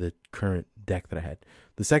that to the current deck that I had.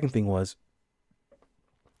 The second thing was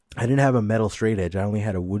I didn't have a metal straight edge. I only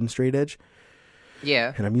had a wooden straight edge.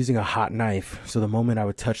 Yeah. And I'm using a hot knife. So the moment I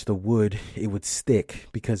would touch the wood, it would stick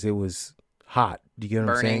because it was hot. Do you get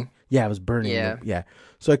what I'm saying? Yeah, it was burning. Yeah.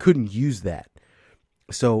 So I couldn't use that.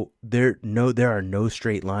 So there are no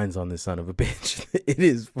straight lines on this son of a bitch. It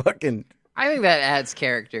is fucking. I think that adds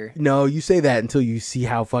character. No, you say that until you see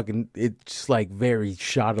how fucking it's like very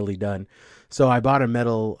shoddily done. So I bought a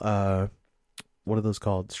metal. What are those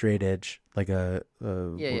called? Straight edge, like a.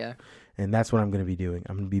 Yeah. And that's what I'm going to be doing.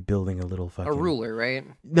 I'm going to be building a little fucking. A ruler, right?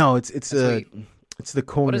 No, it's the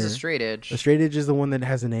corner. What is a straight edge? A straight edge is the one that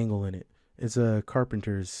has an angle in it. It's a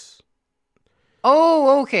carpenter's.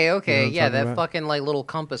 Oh, okay. You know what I'm Yeah, talking that about? fucking like little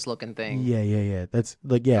compass looking thing. Yeah. That's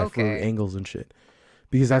like for Okay. angles and shit.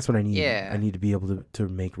 Because that's what I need. Yeah. I need to be able to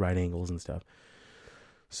make right angles and stuff.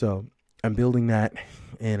 So I'm building that,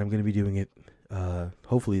 and I'm going to be doing it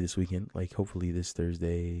hopefully this weekend, like hopefully this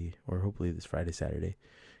Thursday or hopefully this Friday, Saturday.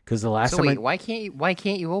 Because the last time why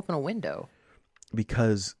can't you open a window?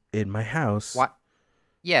 because in my house, What?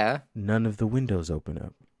 Yeah. none of the windows open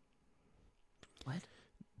up.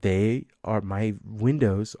 What? My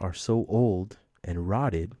windows are so old and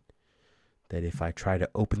rotted that if I try to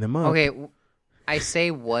open them up, Okay, I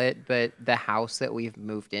say what, but the house that we've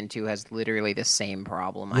moved into has literally the same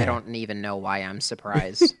problem. I Yeah. don't even know why I'm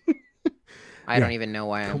surprised. I don't even know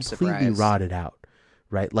why I'm completely surprised. rotted out,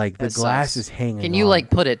 right? Like the That glass sucks. is hanging. Can you on. like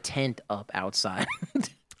put a tent up outside?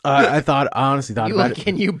 I honestly thought about it.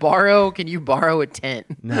 Can you borrow a tent?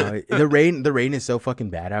 No, the rain is so fucking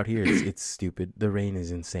bad out here. It's stupid. The rain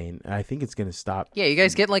is insane. I think it's gonna stop. Yeah, you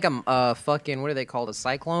guys get like a fucking, what are they called, a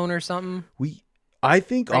cyclone or something? I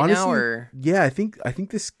think Right honestly, now, or- yeah, I think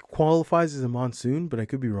this qualifies as a monsoon, but I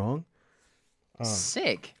could be wrong.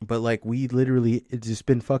 Sick. But like we literally, it's just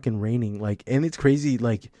been fucking raining. Like, and it's crazy.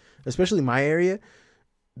 Like, especially my area,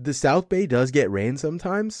 the South Bay does get rain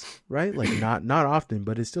sometimes, right? Like not often,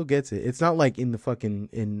 but it still gets it. It's not like in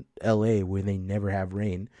LA where they never have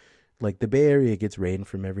rain. Like the Bay Area gets rain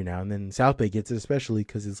from every now and then. South Bay gets it especially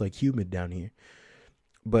because it's like humid down here.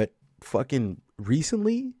 But fucking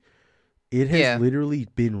recently, it has literally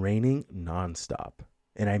been raining nonstop.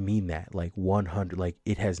 And I mean that, like 100, like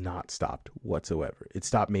it has not stopped whatsoever. It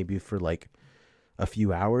stopped maybe for like a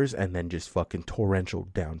few hours and then just fucking torrential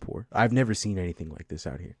downpour. I've never seen anything like this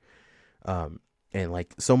out here. And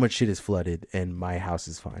like so much shit is flooded and my house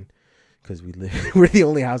is fine because we're the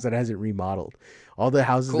only house that hasn't remodeled. All the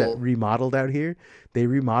houses that remodeled out here, they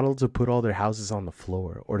remodeled to put all their houses on the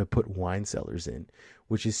floor or to put wine cellars in,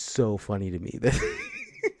 which is so funny to me that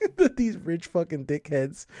that these rich fucking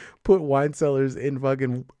dickheads put wine cellars in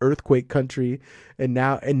fucking earthquake country and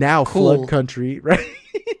now flood country, right?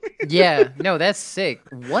 Yeah, no, that's sick.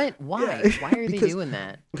 What? Why? Yeah, Why are they doing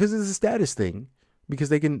that? Because it's a status thing. Because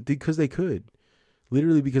they could.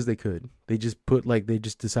 Literally because they could. They just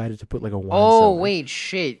decided to put like a wine cellar. Wait,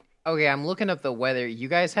 shit. Okay, I'm looking up the weather. You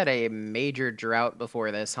guys had a major drought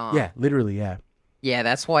before this, huh? Yeah, literally, yeah. Yeah,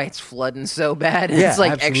 that's why it's flooding so bad. Yeah, It's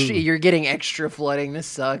like absolutely. you're getting extra flooding. This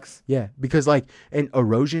sucks. Yeah, because like, and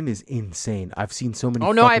erosion is insane. I've seen so many.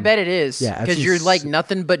 Oh no, I bet it is. Yeah, I've because seen you're like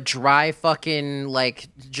nothing but dry fucking like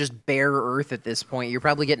just bare earth at this point. You're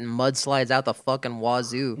probably getting mudslides out the fucking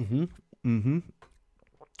wazoo.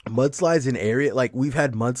 mudslides in area, like we've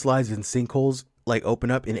had mudslides and sinkholes like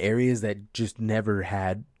open up in areas that just never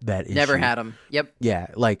had that issue. Never had them. Yep. Yeah,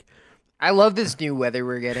 like I love this new weather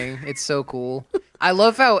we're getting. It's so cool. I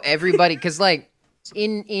love how everybody, because like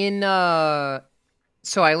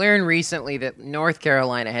so I learned recently that North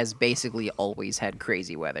Carolina has basically always had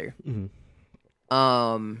crazy weather.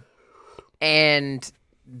 And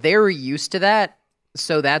they were used to that.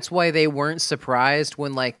 So that's why they weren't surprised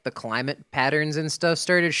when like the climate patterns and stuff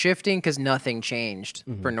started shifting, because nothing changed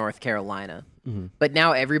for North Carolina. But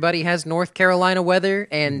now everybody has North Carolina weather,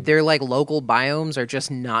 and their like local biomes are just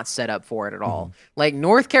not set up for it at all. Like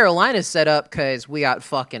North Carolina's set up because we got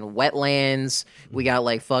fucking wetlands, we got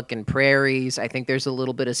like fucking prairies. I think there's a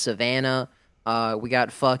little bit of savanna. We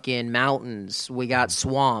got fucking mountains. We got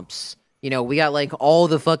swamps. You know, we got like all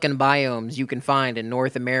the fucking biomes you can find in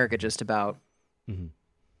North America, just about.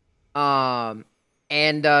 So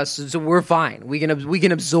we're fine. We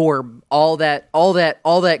can absorb all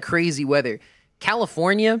that crazy weather.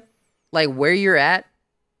 California, like where you're at,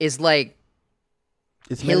 is like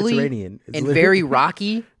it's hilly Mediterranean. It's and literally- very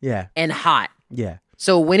rocky yeah, and hot. yeah.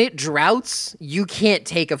 So when it droughts, you can't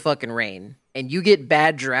take a fucking rain, and you get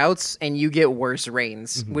bad droughts and you get worse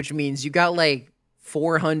rains, which means you got like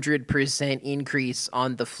 400% increase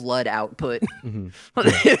on the flood output.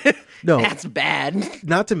 No, That's bad.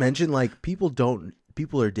 not to mention like people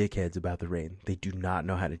are dickheads about the rain. They do not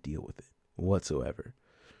know how to deal with it whatsoever.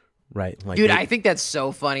 Right? Like Dude, I think that's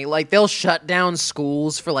so funny. Like, they'll shut down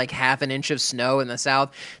schools for like half an inch of snow in the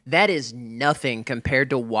South. That is nothing compared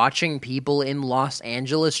to watching people in Los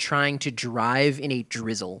Angeles trying to drive in a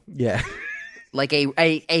drizzle. yeah. like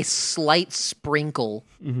a slight sprinkle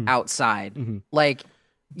outside. Like,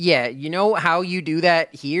 yeah, you know how you do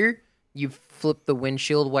that here? You flip the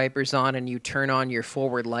windshield wipers on and you turn on your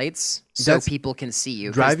forward lights so people can see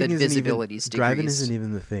you because the visibility's decreased. Driving isn't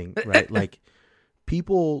even the thing, right? Like,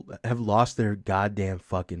 people have lost their goddamn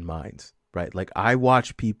fucking minds, right? Like, I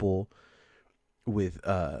watch people with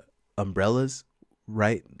umbrellas,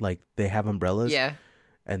 right? Like, they have umbrellas,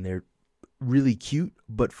 and they're really cute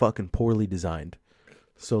but fucking poorly designed.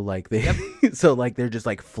 So like so like they're just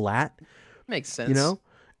like flat. Makes sense, you know.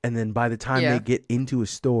 And then by the time they get into a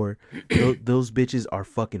store, those bitches are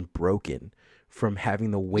fucking broken from having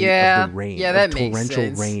the weight of the rain, that torrential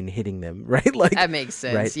rain hitting them, right? Like that makes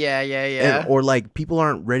sense. Right? Yeah. And, or like people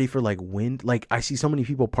aren't ready for like wind. Like I see so many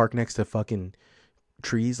people park next to fucking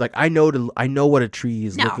trees. Like I know what a tree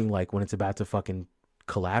is looking like when it's about to fucking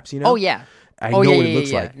collapse. You know? Oh yeah. I know what it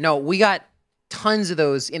looks like. No, we got tons of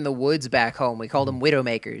those in the woods back home. We called them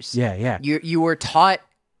widowmakers. Yeah. You were taught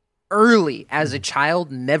early as a child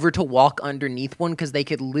never to walk underneath one because they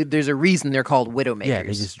could live. There's a reason they're called widowmakers. Yeah,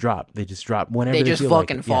 they just drop whenever they just feel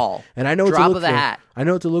fucking like it. fall. Yeah. And I know drop what to look of the for. hat. I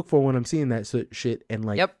know what to look for when I'm seeing that shit. And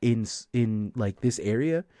like in like this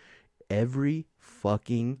area, every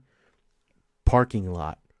fucking parking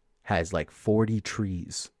lot has like 40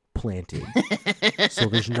 trees planted. So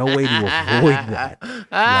there's no way to avoid that.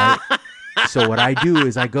 Right? So what I do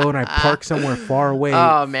is I go and I park somewhere far away.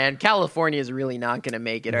 Oh man, California is really not gonna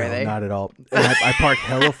make it, are they? Not at all. And I park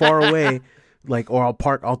hella far away, like, or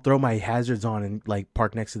I'll throw my hazards on and like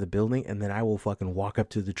park next to the building, and then I will fucking walk up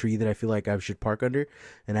to the tree that I feel like I should park under,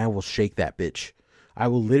 and I will shake that bitch. I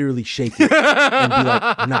will literally shake it and be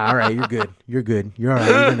like, "Nah, all right, you're good, you're all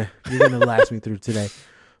right. You're gonna last me through today."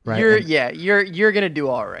 Right. You're gonna do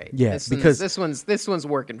all right. Yeah, because this one's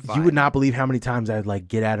working fine. You would not believe how many times I'd like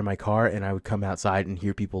get out of my car and I would come outside and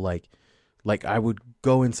hear people like I would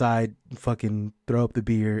go inside, fucking throw up the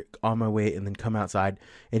beer on my way, and then come outside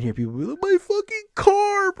and hear people be like, "My fucking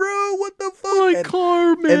car, bro! What the fuck?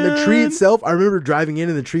 Car, man!" And the tree itself, I remember driving in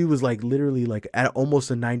and the tree was like literally like at almost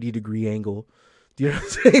a 90-degree angle. Do you know what I'm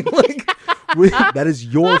saying? Like, that is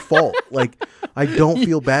your fault. Like, I don't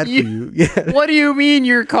feel bad for you. Yeah. What do you mean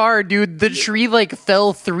your car, dude? The tree like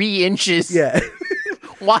fell 3 inches. Yeah.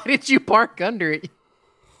 Why did you park under it?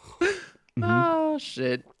 Oh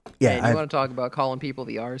shit. Yeah. Man, you want to talk about calling people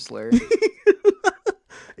the R slur?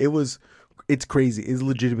 It's crazy. It's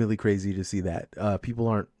legitimately crazy to see that. People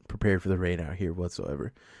aren't prepared for the rain out here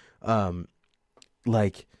whatsoever.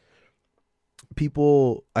 Like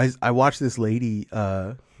people, I watched this lady,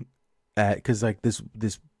 cause like this,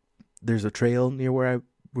 there's a trail near where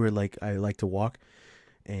I like to walk,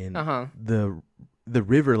 and the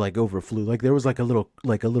river like overflew. Like there was like a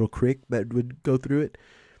little creek that would go through it,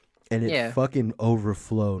 and it fucking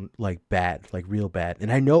overflowed like bad, like real bad.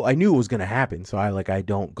 And I knew it was gonna happen, so I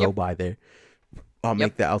don't go by there.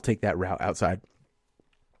 I'll take that route outside.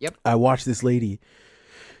 Yep. I watched this lady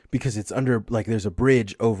because it's under like there's a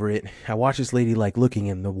bridge over it. I watched this lady like looking,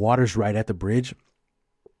 and the water's right at the bridge.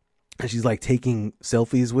 And she's like taking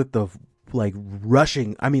selfies with the like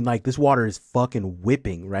rushing. I mean, like this water is fucking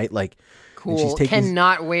whipping, right? Like, cool.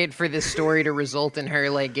 Cannot wait for this story to result in her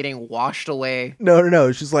like getting washed away. No.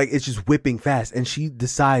 It's just whipping fast, and she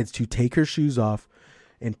decides to take her shoes off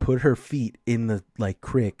and put her feet in the like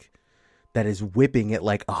creek that is whipping at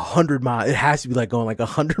like 100 miles. It has to be like going like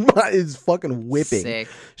 100 miles. It's fucking whipping. Sick.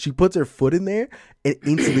 She puts her foot in there and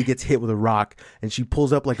instantly gets hit with a rock, and she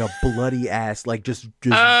pulls up like a bloody ass, like just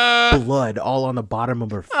blood all on the bottom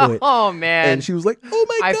of her foot. Oh man. And she was like, "Oh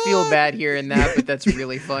my God." I feel bad hearing that, but that's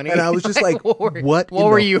really funny. And I was just like, what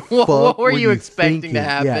were you expecting thinking? to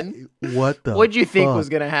happen? Yeah, what'd you think was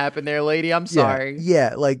gonna happen there, lady? I'm sorry.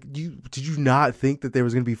 Yeah, like did you not think that there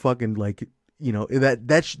was gonna be fucking like, you know,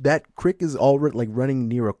 that creek is already like running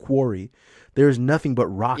near a quarry. There's nothing but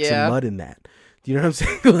rocks and mud in that. Do you know what I'm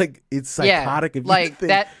saying? Like it's psychotic. If like you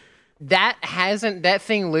think that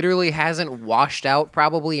thing literally hasn't washed out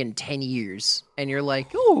probably in 10 years, and you're like,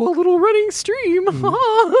 oh, a little running stream. I'm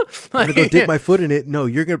gonna go dip my foot in it. No,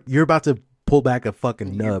 you're about to pull back a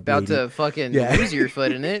fucking nub. You're about lady. to fucking lose your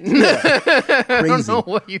foot in it. I don't know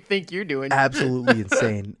what you think you're doing. Absolutely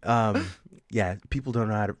insane. Yeah, people don't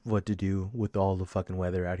know what to do with all the fucking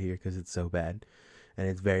weather out here because it's so bad, and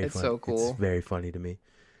it's very funny. So cool. It's very funny to me.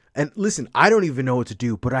 And listen, I don't even know what to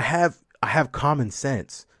do, but I have common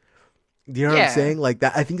sense. Do you know what I'm saying? Like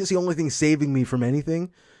that. I think that's the only thing saving me from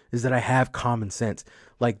anything is that I have common sense.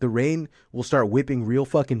 Like the rain will start whipping real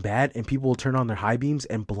fucking bad, and people will turn on their high beams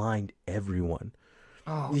and blind everyone.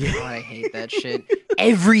 Oh, God, I hate that shit.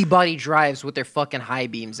 Everybody drives with their fucking high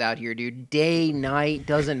beams out here, dude. Day, night,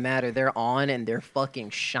 doesn't matter. They're on and they're fucking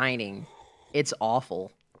shining. It's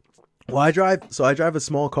awful. Well, I drive a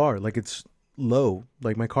small car. Like, it's low.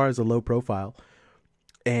 Like, my car is a low profile.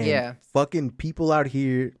 And fucking people out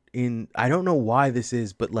here I don't know why this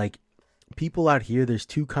is, but like, people out here, there's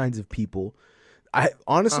two kinds of people.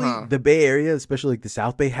 Honestly, the Bay Area, especially like the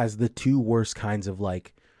South Bay, has the two worst kinds of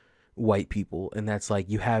like white people. And that's like,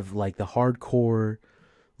 you have like the hardcore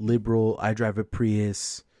liberal. I drive a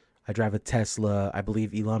Prius. I drive a Tesla. I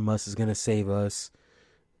believe Elon Musk is going to save us.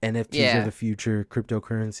 NFTs are the future,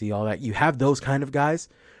 cryptocurrency, all that. You have those kind of guys.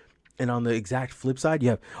 And on the exact flip side, you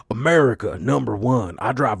have America, #1.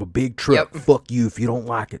 I drive a big truck. Yep. Fuck you if you don't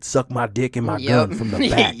like it. Suck my dick and my gun from the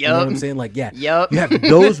back. You know what I'm saying? Like, you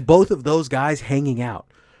have both of those guys hanging out.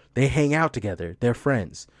 They hang out together. They're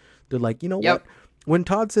friends. They're like, you know what? When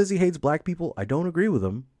Todd says he hates black people, I don't agree with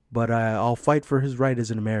him. But I'll fight for his right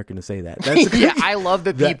as an American to say that. That's I love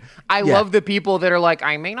the people. Love the people that are like,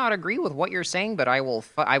 I may not agree with what you're saying, but I will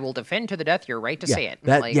defend to the death your right to say it.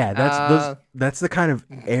 That's the kind of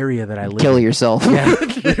area that I live. Kill yourself. Yeah,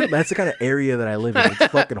 that's the kind of area that I live in. It's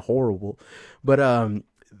fucking horrible. But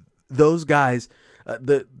those guys,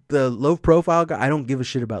 the low profile guy, I don't give a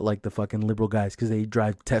shit about like the fucking liberal guys because they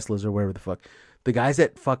drive Teslas or whatever the fuck. The guys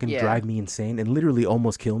that fucking drive me insane and literally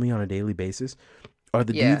almost kill me on a daily basis are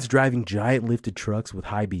the dudes driving giant lifted trucks with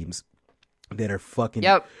high beams that are fucking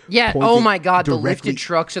oh my God, the lifted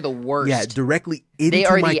trucks are the worst. Yeah, directly into my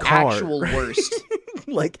car. They are the actual worst.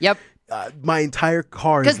 Like, my entire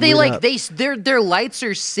car is because their lights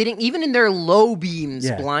are sitting, even in their low beams,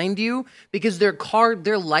 blind you because their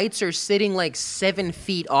lights are sitting like 7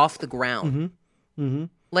 feet off the ground.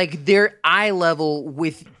 Like, they're eye level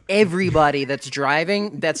with everybody that's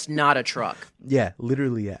driving. That's not a truck. Yeah,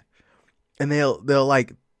 literally, yeah. And they'll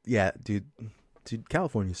like, dude,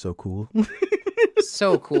 California's so cool.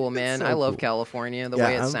 So cool, man. So I love California, the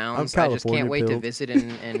way it sounds. I just can't wait to visit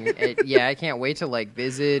I can't wait to like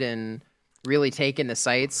visit and really take in the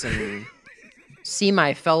sights and see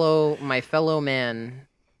my fellow man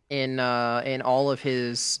in all of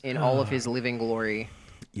his living glory.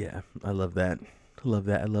 Yeah, I love that. I love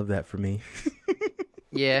that for me.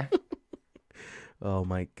 Yeah. Oh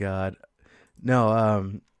my God. No,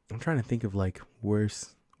 I'm trying to think of like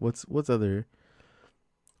worse. What's other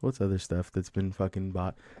stuff that's been fucking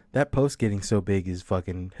bought? That post getting so big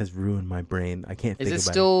has ruined my brain. I can't think about it.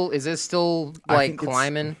 Is it still like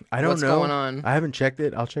climbing? I don't know. What's going on? I haven't checked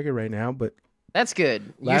it. I'll check it right now, but that's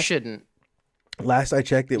good. You shouldn't. Last I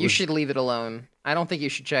checked you should leave it alone. I don't think you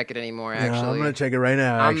should check it anymore, actually. No, I'm going to check it right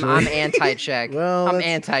now, I'm anti-check. I'm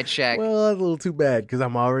anti-check. Well, that's a little too bad because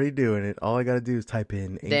I'm already doing it. All I got to do is type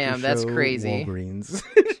in Damn, that's crazy. Walgreens.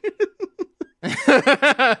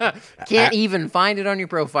 Can't even find it on your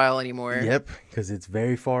profile anymore. Yep, because it's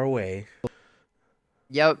very far away.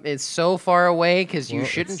 Yep, it's so far away because you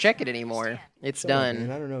shouldn't check it anymore. It's done.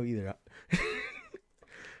 Man, I don't know either.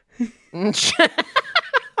 I'm so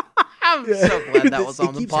glad that was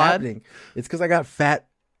on the pod. Happening. It's because I got fat.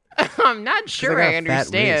 I'm not sure I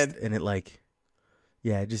understand. And it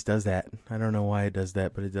it just does that. I don't know why it does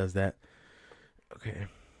that, but it does that. Okay.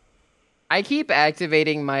 I keep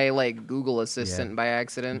activating my like Google Assistant by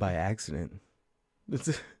accident. By accident.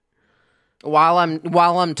 While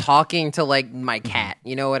I'm talking to like my cat,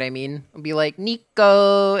 you know what I mean? I'll be like,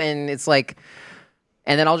 Nico, and it's like,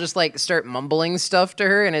 and then I'll just like start mumbling stuff to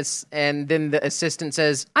her, and then the assistant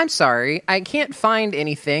says, "I'm sorry, I can't find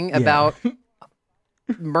anything about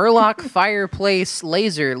Murloc fireplace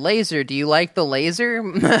laser. Do you like the laser?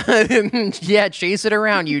 Yeah, chase it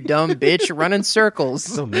around, you dumb bitch, run in circles."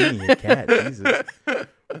 So mean, your cat, Jesus.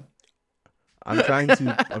 I'm trying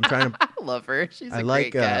to. I love her. She's a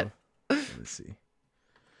great cat. Let's see.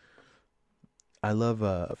 I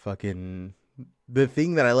love fucking. The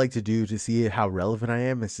thing that I like to do to see how relevant I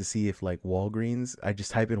am is to see if like Walgreens. I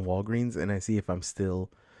just type in Walgreens and I see if I'm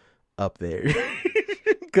still up there.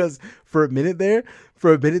 Because for a minute there,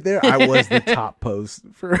 I was the top post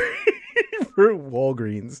for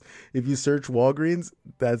Walgreens. If you search Walgreens,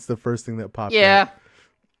 that's the first thing that pops up.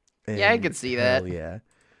 And I could see that. Yeah.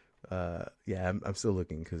 I'm still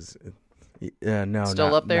looking because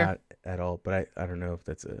still up there? Not at all. But I don't know if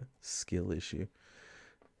that's a skill issue.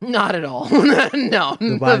 Not at all. No.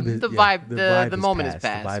 The moment is past.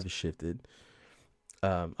 The vibe has shifted.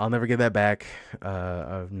 I'll never get that back.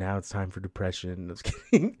 Now it's time for depression. I was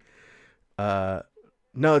kidding. No,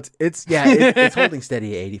 it's holding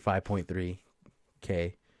steady at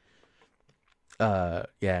 85.3K.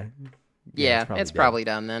 Yeah, it's probably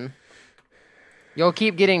done then. You'll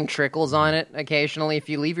keep getting trickles on it occasionally. If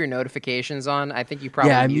you leave your notifications on, I think you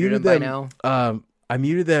probably muted them by now. I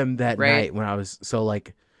muted them that night when I was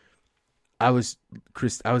I was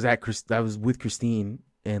with Christine,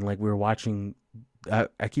 and like we were watching. I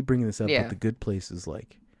keep bringing this up, but The Good Place is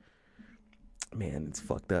like, man, it's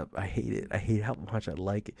fucked up. I hate it. I hate how much I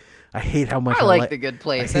like it. I hate how much I like The Good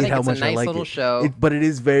Place. I think it's a nice little show. But it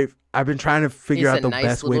is very. I've been trying to figure out the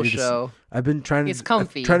best way to. I've been trying to. It's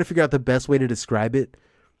comfy. Trying to figure out the best way to describe it,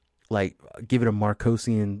 like give it a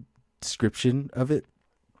Marcosian description of it.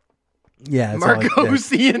 Yeah,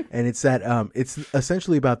 Marcosian, and it's that. It's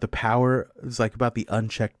essentially about the power. It's like about the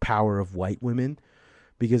unchecked power of white women.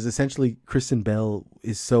 Because essentially Kristen Bell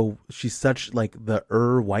she's such like the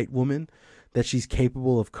white woman that she's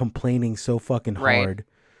capable of complaining so fucking hard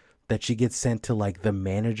that she gets sent to like the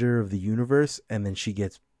manager of the universe, and then she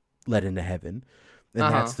gets let into heaven. And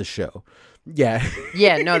that's the show. Yeah.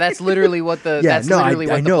 Yeah, no, that's literally what the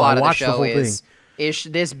the plot of the show is. Is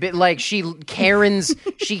this bit like she Karens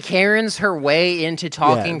her way into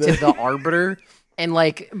talking to the Arbiter and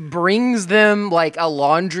like brings them like a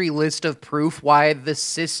laundry list of proof why the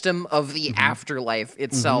system of the afterlife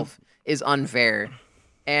itself is unfair.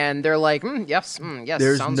 And they're like, yes,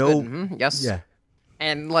 there's sounds good. Yes. Yeah.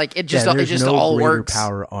 And like it just all works.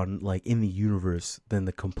 Power on like in the universe than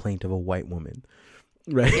the complaint of a white woman.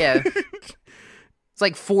 Right? Yeah. It's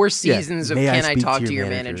like 4 seasons of Can I Talk to Your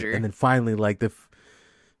Manager? And then finally like the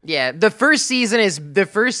first season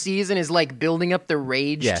is like building up the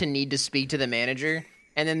rage to need to speak to the manager,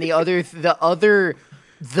 and then the other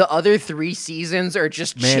 3 seasons are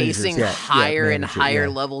just chasing higher and higher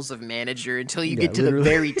levels of manager until you get to the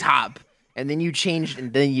very top, and then you change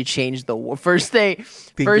the first they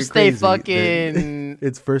fucking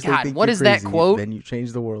it's first they think what you're is crazy, that quote? Then you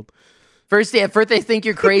change the world. First they think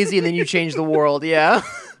you're crazy, and then you change the world. Yeah.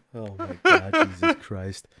 Oh my God, Jesus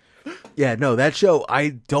Christ. Yeah, no, that show, I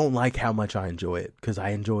don't like how much I enjoy it, because I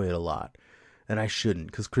enjoy it a lot. And I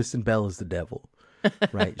shouldn't, because Kristen Bell is the devil,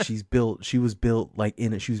 right? She was built, like,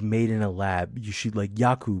 she was made in a lab. You should, like,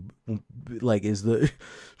 Yakub, like, is the,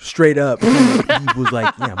 straight up, he was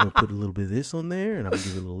like, yeah, I'm going to put a little bit of this on there, and I'm going to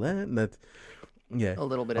give it a little that, and that's, yeah. A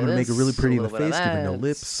little bit I'm of going this. to make her really pretty in the face, give her no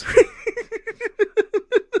lips.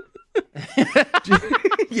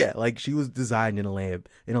 Yeah, like, she was designed in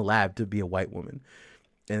a lab to be a white woman.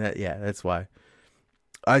 And that's why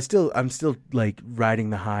I'm still like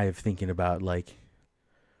riding the high of thinking about like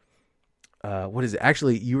what is it?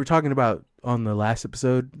 Actually, you were talking about on the last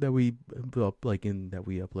episode that we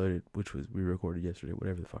uploaded, which was we recorded yesterday,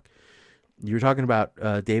 whatever the fuck. You were talking about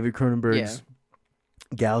David Cronenberg's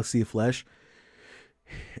Galaxy of Flesh.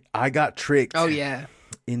 I got tricked. Oh yeah,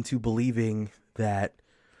 into believing that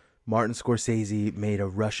Martin Scorsese made a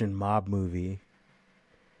Russian mob movie.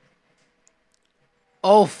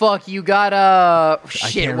 Oh fuck! You got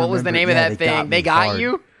shit. What was the name of that thing? They got hard.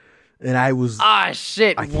 You, and I was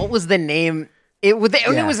shit. What was the name? It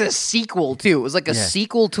was a sequel too. It was like a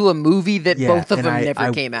sequel to a movie that both of them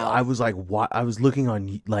never came out. I was like, what? I was looking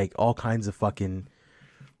on like all kinds of fucking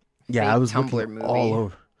I was Tumblr looking movie. all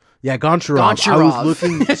over. Yeah, Goncharov. I was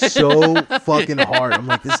looking so fucking hard. I'm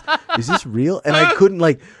like, is this real? And I couldn't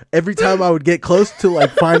like every time I would get close to like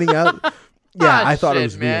finding out. Yeah, I thought it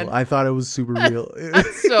was real. I thought it was super real.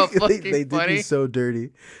 That's so fucking they did funny. me so dirty.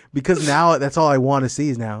 Because now that's all I want to see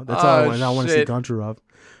is now. That's all I want. I want to see Goncharov.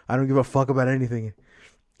 I don't give a fuck about anything.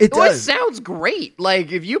 It sounds great.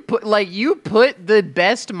 Like if you put the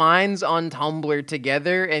best minds on Tumblr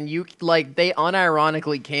together, and you like they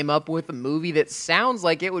unironically came up with a movie that sounds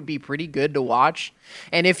like it would be pretty good to watch.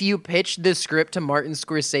 And if you pitched the script to Martin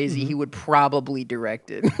Scorsese, he would probably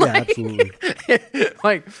direct it. Yeah, absolutely.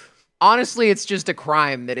 Like. Honestly, it's just a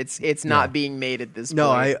crime that it's not being made at this point.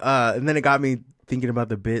 No, and then it got me thinking about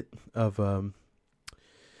the bit of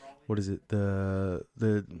what is it? The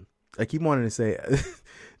I keep wanting to say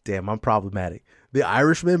damn, I'm problematic. The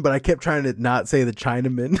Irishman, but I kept trying to not say the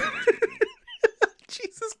Chinaman.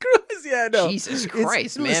 Jesus Christ. Yeah, no. Jesus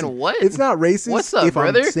Christ, man. Listen, what? It's not racist What's up, if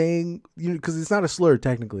brother? I'm saying, because it's not a slur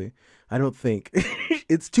technically. I don't think.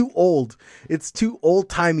 It's too old. It's too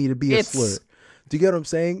old-timey to be a slur. Do you get what I'm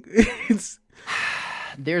saying?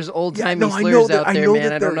 There's old-timey slurs out there,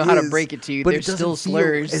 man. I don't know how to break it to you. There's still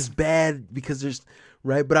slurs. It's bad because there's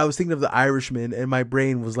right. But I was thinking of the Irishman, and my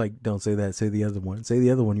brain was like, "Don't say that. Say the other one. Say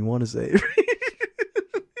the other one you want to say."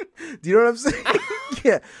 Do you know what I'm saying?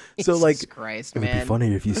 Yeah. So Jesus like, Christ, it would be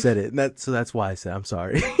funnier if you said it. And that's why I said I'm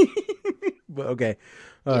sorry. But okay.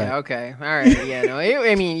 All right. Okay. All right. Yeah. No.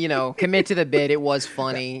 I mean, commit to the bit. It was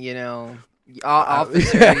funny.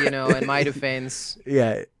 Officer. In my defense.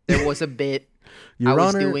 Yeah. There was a bit. Your I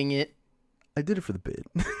was Honor, doing it. I did it for the bit.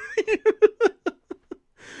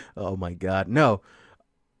 Oh my god, no.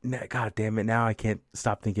 God damn it! Now I can't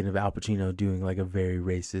stop thinking of Al Pacino doing like a very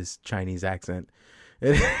racist Chinese accent.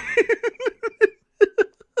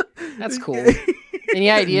 That's cool. Any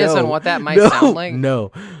ideas on what that might sound like?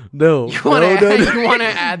 No. You want to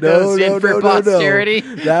add those in for posterity?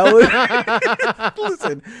 That was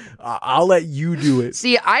listen. I'll let you do it.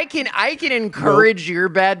 See, I can encourage your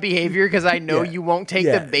bad behavior because I know you won't take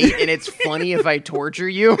the bait, and it's funny if I torture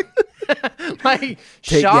you. Like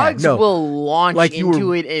Shogs will launch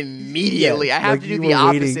into it immediately. I have to do the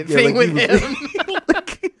opposite thing with him.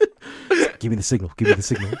 Give me the signal.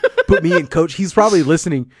 Put me in, coach. He's probably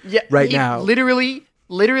listening now. Literally,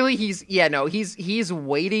 he's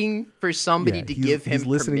waiting for somebody to give him He's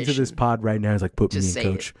listening permission. to this pod right now. He's like, put me in,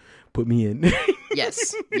 coach. Put me in.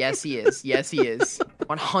 Yes, he is.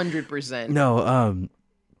 100%. No,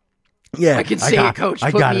 yeah, I can say it, coach.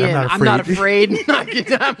 Put me in. I'm not afraid.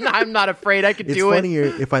 I'm not afraid. I can do it. It's funnier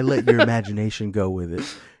if I let your imagination go with it.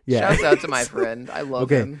 Yeah. Shouts out to my friend. I love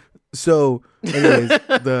him. So, anyways,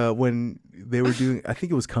 when they were doing, I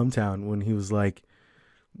think it was Cumtown, when he was like,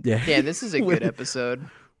 yeah, this is a good episode.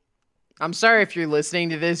 I'm sorry if you're listening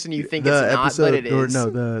to this and you think it's not, but it is. Or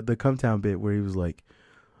no, the Cumtown bit where he was like,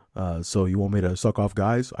 so you want me to suck off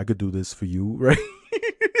guys? I could do this for you, right?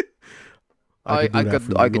 I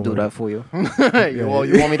could do that for you. You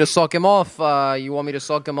want me to suck him off? So you want me to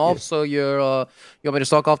suck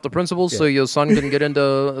off the principal so your son can get into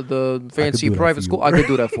the fancy private school? I could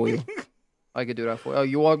do that for you.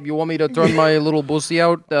 You want me to turn my little pussy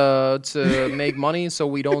out to make money so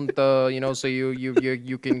we don't so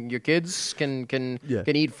your kids can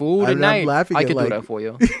eat food at night? I could do that for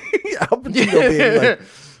you. Al Pacino being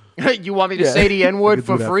like, you want me to say the N-word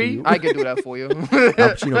for free? I could do that for you. Al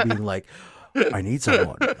Pacino being like, I need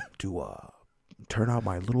someone to turn out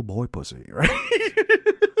my little boy pussy, right?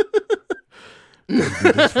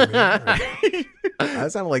 I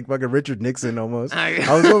sound like fucking Richard Nixon almost. I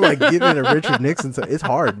was going like getting into Richard Nixon. So it's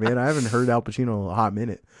hard, man. I haven't heard Al Pacino in a hot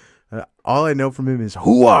minute. All I know from him is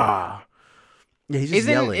hooah. Yeah, he's just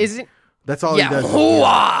yelling. That's all he does.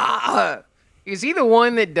 Hooah. Is he the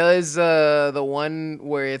one that does the one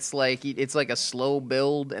where it's like a slow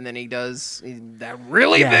build and then he does that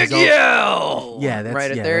really big yell? Yeah, that's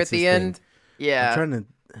right there at the end. Yeah, I'm trying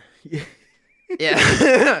to.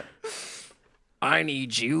 Yeah. I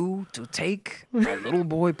need you to take my little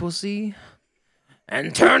boy pussy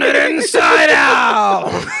and turn it inside out.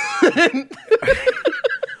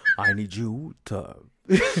 I need you to.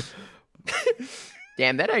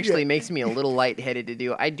 Damn, that actually makes me a little lightheaded to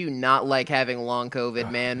do. I do not like having long COVID,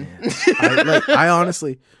 man. I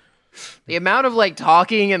honestly... The amount of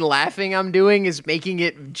talking and laughing I'm doing is making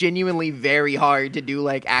it genuinely very hard to do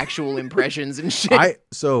actual impressions and shit. I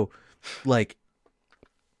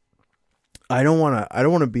don't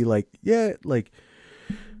want to be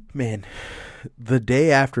man, the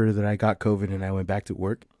day after that I got COVID and I went back to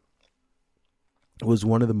work was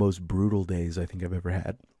one of the most brutal days I think I've ever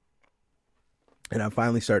had. And I'm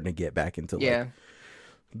finally starting to get back into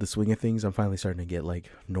the swing of things. I'm finally starting to get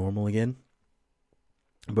normal again.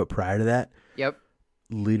 But prior to that,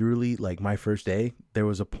 literally my first day, there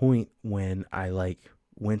was a point when I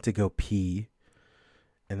went to go pee,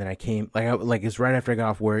 and then I came it's right after I got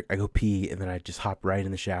off work. I go pee, and then I just hop right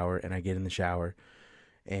in the shower, and I get in the shower,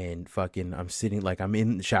 and fucking I'm sitting I'm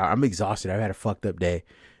in the shower. I'm exhausted. I've had a fucked up day,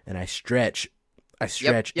 and I stretch,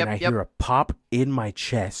 and I hear a pop in my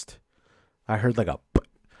chest. I heard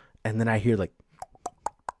and then I hear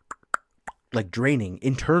draining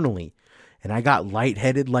internally, and I got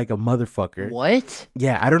lightheaded like a motherfucker. What?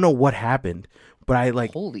 Yeah, I don't know what happened, but I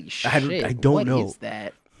holy shit. I don't know. What is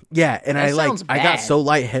that? Yeah, and I got so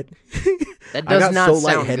lightheaded. That does not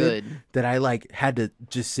sound good. That I had to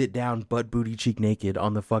just sit down butt booty cheek naked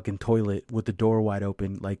on the fucking toilet with the door wide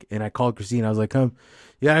open. And I called Christine. I was like, "Come,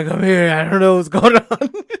 you gotta come here. I don't know what's going on."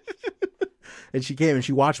 And she came and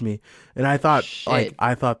she watched me, and I thought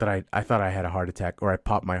I thought I had a heart attack or I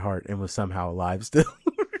popped my heart and was somehow alive still.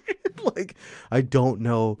 I don't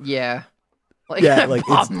know. Yeah. I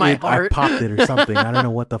popped my heart. I popped it or something. I don't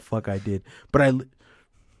know what the fuck I did, but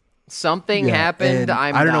something happened.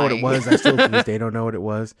 I don't know what it was. I still to this day don't know what it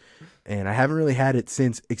was, and I haven't really had it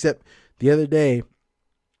since. Except the other day,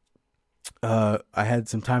 I had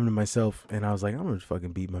some time to myself, and I was like, I'm gonna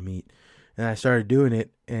fucking beat my meat, and I started doing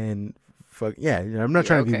it, and I'm not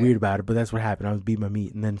trying to be weird about it, but that's what happened. I was beating my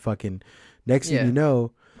meat, and then fucking next thing you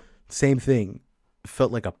know, same thing.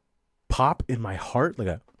 Felt like a pop in my heart,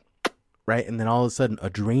 right, and then all of a sudden a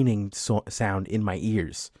draining sound in my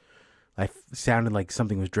ears. I sounded like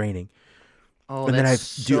something was draining. Oh, and then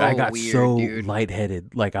that's I got weird, so dude.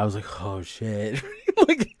 lightheaded. Like I was like, oh shit.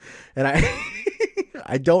 Like, and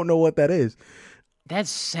I don't know what that is. That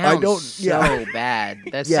sounds so bad.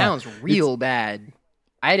 That sounds real bad.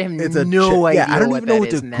 I have no idea. I don't even know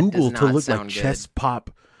what is, to and Google that does to not look sound like good. chest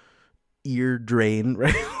pop ear drain,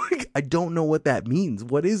 right? Like, I don't know what that means.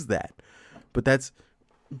 What is that? But that's.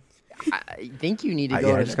 I think you need to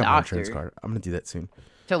go I to just the got my insurance doctor card. I'm gonna do that soon.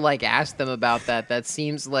 to like ask them about that. That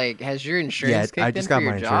seems like has your insurance Yeah, I kicked in just for got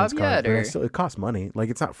your my job insurance card. yet? But it costs money. Like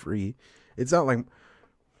it's not free. It's not like.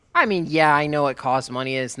 I mean, yeah, I know it costs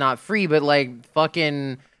money. It's not free, but like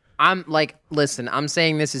fucking, I'm like, listen, I'm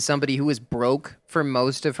saying this as somebody who was broke for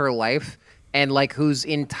most of her life. And like whose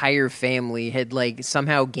entire family had like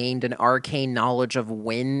somehow gained an arcane knowledge of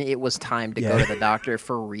when it was time to go to the doctor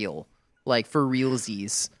for real, like for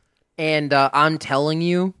realsies. And I'm telling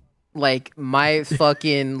you, like my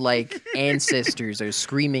fucking like ancestors are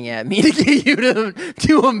screaming at me to get you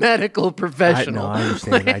to a medical professional. I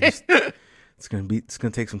understand. It's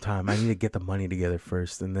gonna take some time. I need to get the money together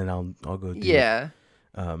first, and then I'll go. Do it.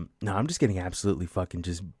 No, I'm just getting absolutely fucking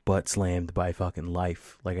just butt slammed by fucking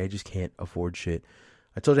life. Like I just can't afford shit.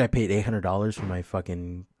 I told you I paid $800 for my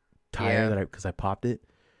fucking tire because I popped it.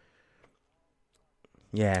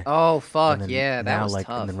 Yeah. Oh fuck yeah, that was tough.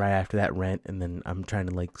 And then right after that, rent, and then I'm trying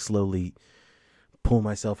to like slowly pull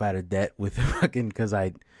myself out of debt with fucking because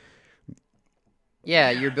I.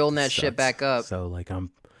 Yeah, you're building that shit back up. So like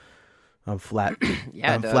I'm flat.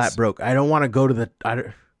 Yeah, I'm flat broke. I don't want to go to the. I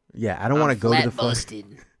don't want to go to the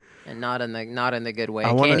busted, and not in the good way.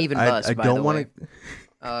 Can't even bust. I don't want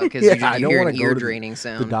to. Because you hear an ear draining the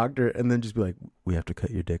sound. doctor, and then just be like, "We have to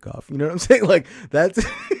cut your dick off." You know what I'm saying? Like that's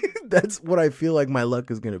that's what I feel like my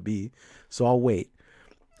luck is gonna be. So I'll wait.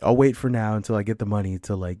 I'll wait for now until I get the money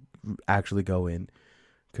to like actually go in.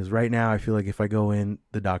 Because right now I feel like if I go in,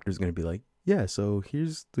 the doctor's gonna be like, "Yeah, so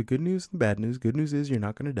here's the good news and the bad news. Good news is you're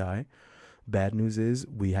not gonna die. Bad news is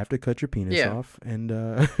we have to cut your penis off and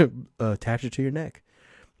attach it to your neck."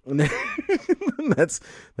 And then that's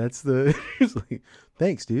the like,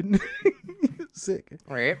 thanks, dude. Sick.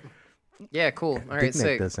 Right. Yeah, cool. All right, Dick sick.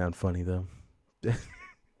 neck does sound funny though.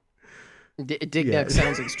 Dick neck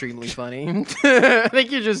sounds extremely funny. I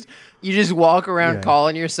think you just walk around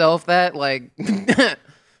calling yourself that, like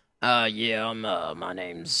yeah, my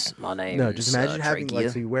name's No, just imagine having Trachea.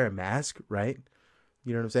 like, so you wear a mask, right?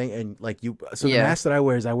 You know what I'm saying? And like the mask that I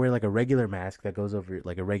wear is I wear like a regular mask that goes over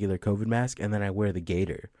like a regular COVID mask, and then I wear the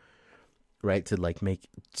gator, right? To like make,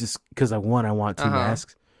 just because I want two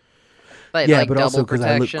masks. But also because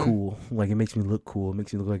I look cool. Like it makes me look cool. It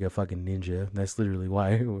makes me look like a fucking ninja. That's literally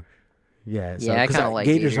why. Yeah. So, I kind of like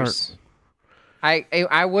gators.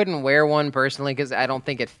 I wouldn't wear one personally because I don't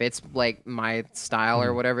think it fits like my style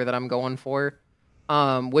or whatever that I'm going for.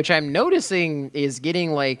 Which I'm noticing is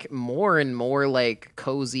getting like more and more like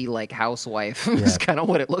cozy, like housewife. Is kind of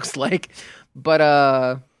what it looks like.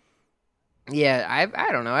 But yeah,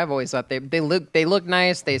 I don't know. I've always thought they look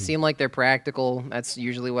nice. They seem like they're practical. That's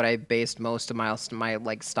usually what I based most of my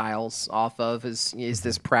like styles off of. Is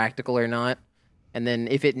this practical or not? And then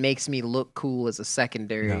if it makes me look cool as a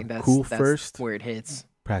secondary, that's first, where it hits.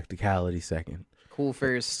 Practicality second. Cool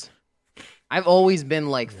first. I've always been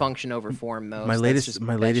like function over form though. My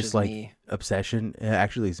latest like obsession,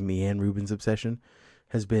 actually it's me and Ruben's obsession,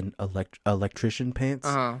 has been electrician pants.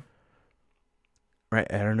 Right?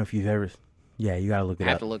 I don't know if you've ever. Yeah, you gotta look it up. I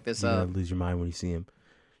have to look this up. You're gonna lose your mind when you see him.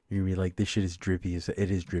 You're gonna be like, this shit is drippy as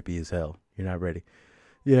it is drippy as hell. You're not ready.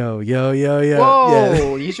 Yo. Whoa,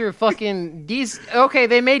 yeah. These are fucking okay,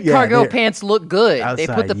 they made cargo pants look good. Outside,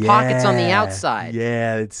 they put the pockets on the outside.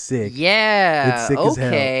 Yeah, it's sick. Yeah. It's sick as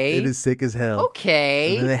hell. It is sick as hell.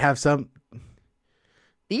 Okay. And then they have some.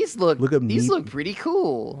 These look pretty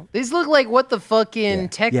cool. These look like what the fucking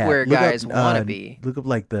techwear guys want to be. Look up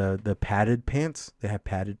like the padded pants. They have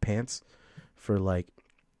padded pants for like.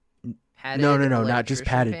 No, not just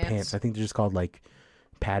padded pants. I think they're just called like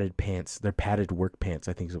padded pants. They're padded work pants,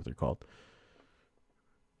 I think is what they're called.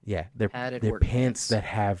 Yeah, they're pants that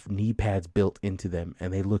have knee pads built into them,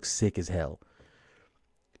 and they look sick as hell.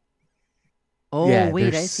 Oh yeah,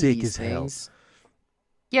 wait, I see these things. Hell.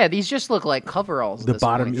 Yeah, these just look like coveralls. The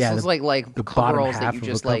bottom, this looks like the coveralls that you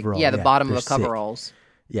just like. Yeah, the bottom of the coveralls.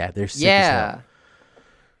 Yeah, they're sick as hell.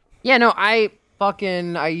 Yeah, no, I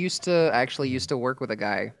used to work with a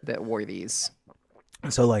guy that wore these.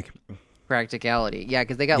 So like. Practicality, yeah,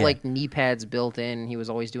 because they got like knee pads built in. He was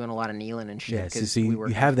always doing a lot of kneeling and shit. Yeah, so you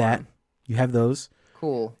have that, you have those,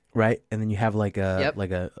 cool, right? And then you have like a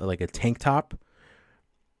tank top,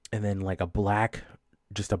 and then like a black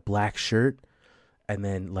shirt, and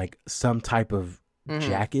then like some type of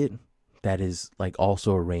jacket that is like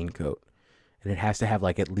also a raincoat, and it has to have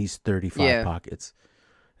like at least 35 pockets,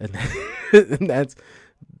 and, and that's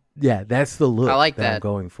the look. I like that I'm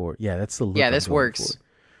going for. Yeah, that's the look. Yeah, this works.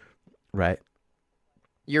 Right.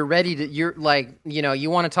 You're ready to. You're like, you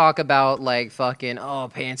want to talk about like fucking. Oh,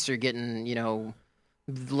 pants are getting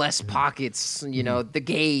less pockets. The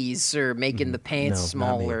gays are making the pants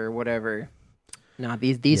smaller, or whatever. No,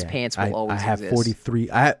 these pants will always exist. I have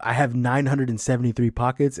 43. I have 973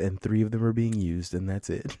 pockets, and 3 of them are being used, and that's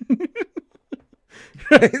it.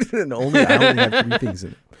 Right? And I only have 3 things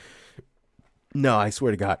in it. No, I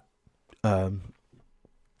swear to God. I'm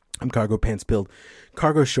cargo pants build.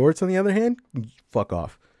 Cargo shorts, on the other hand, fuck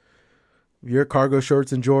off. If you're a cargo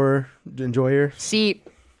shorts enjoyer. See,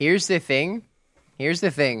 here's the thing.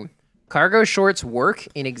 Cargo shorts work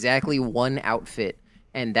in exactly one outfit.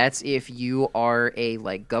 And that's if you are a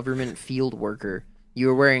like government field worker.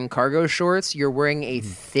 You're wearing cargo shorts. You're wearing a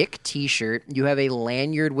thick T-shirt. You have a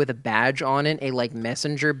lanyard with a badge on it, a like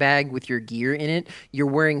messenger bag with your gear in it. You're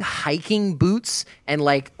wearing hiking boots and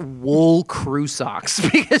like wool crew socks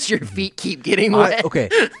because your feet keep getting wet. Okay,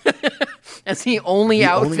 that's the only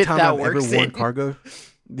outfit time that I've works. Ever worn cargo.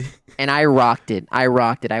 And I rocked it. I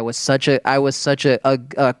was such a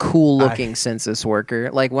cool looking census worker.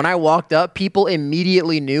 Like when I walked up, people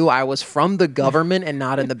immediately knew I was from the government and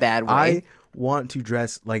not in the bad way. I want to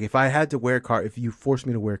dress like if I had to wear if you forced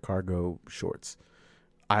me to wear cargo shorts,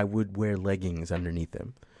 I would wear leggings underneath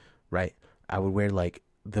them. Right? I would wear like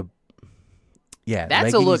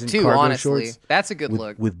that's a look too. Honestly, that's a good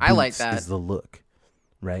look. I like that. Is the look,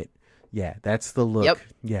 right? Yeah, that's the look. Yep.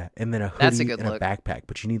 Yeah, and then a hoodie and a backpack,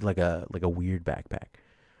 but you need like a weird backpack,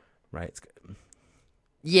 right?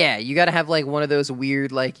 Yeah, you got to have like one of those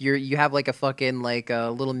weird like you have like a fucking like a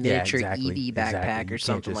little miniature EV backpack or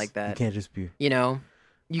something like that. You can't just be.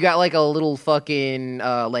 You got like a little fucking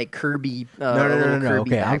like Kirby. No.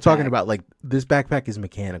 Okay, backpack. I'm talking about like this backpack is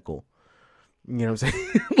mechanical. You know what I'm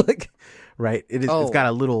saying? Like, right? It is. Oh. It's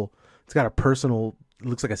got a personal. It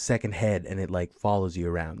looks like a second head, and it like follows you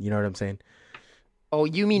around. You know what I'm saying? Oh,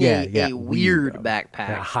 you mean a weird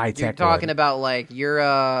backpack? A high tech. You're talking about like you're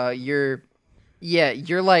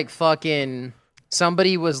like fucking.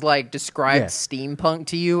 Somebody was like described steampunk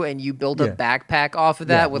to you, and you build a backpack off of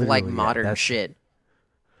that with like modern shit.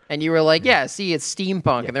 And you were like, see, it's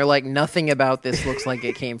steampunk. And they're like, nothing about this looks like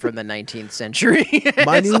it came from the 19th century.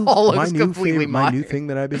 My new thing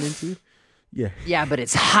that I've been into. Yeah, but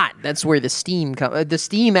it's hot. That's where the steam comes. The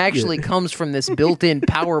steam actually comes from this built-in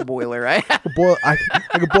power boiler, right? I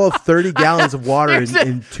can boil 30 gallons of water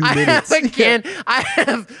in 2 minutes.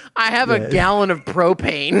 I have a gallon of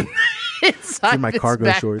propane inside in my cargo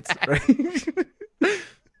backpack. Shorts, right?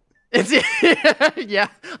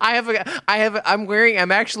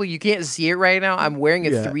 I'm actually, you can't see it right now. I'm wearing a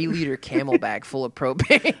 3-liter Camelback full of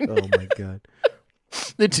propane. Oh my God.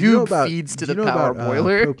 The tube feeds to the power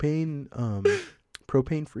boiler. Propane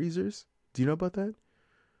freezers. Do you know about that?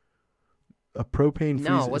 A propane freezer.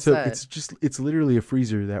 No, what's that? It's literally a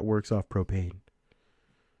freezer that works off propane.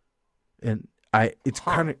 And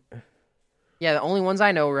kind of. Yeah, the only ones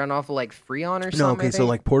I know run off of like Freon or something. No, okay, so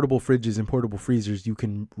like portable fridges and portable freezers, you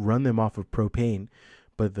can run them off of propane,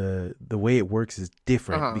 but the way it works is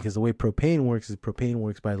different because the way propane works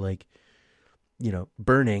by like,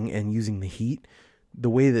 burning and using the heat. The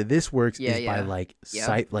way that this works is by like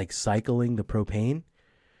cycling the propane,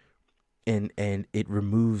 and it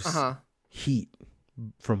removes heat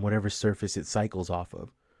from whatever surface it cycles off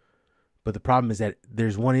of. But the problem is that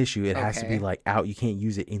there's one issue. It has to be like out. You can't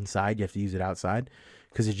use it inside. You have to use it outside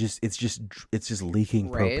because it's just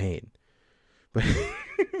leaking propane. But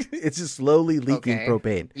it's just slowly leaking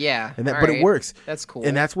propane. Yeah, but it works. That's cool.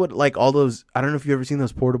 And that's what like all those. I don't know if you've ever seen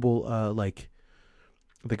those portable like.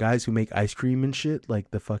 The guys who make ice cream and shit,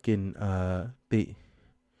 like the fucking they.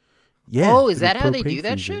 Yeah. Oh, is that how they do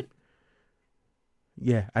that shit?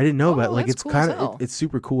 Yeah, I didn't know about like it's cool kind of it's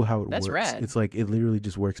super cool how it works. Rad. It's like it literally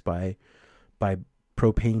just works by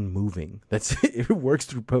propane moving. That's it works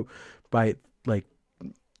through by like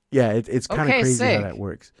it's kind of crazy sick. How that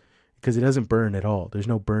works because it doesn't burn at all. There's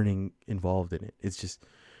no burning involved in it. It's just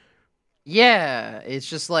it's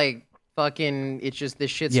just like fucking. It's just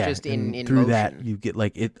this shit's just in through motion. that you get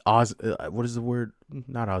like it. What is the word?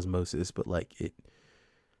 Not osmosis, but like it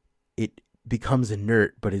becomes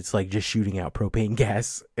inert, but it's like just shooting out propane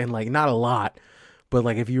gas and like not a lot, but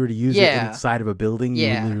like if you were to use it inside of a building, you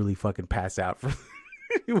would literally fucking pass out from.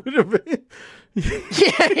 It would have been.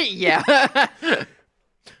 yeah.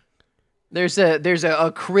 There's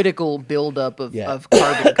a critical buildup of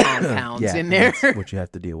carbon compounds in there. That's what you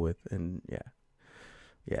have to deal with, and yeah.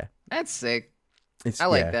 That's sick. I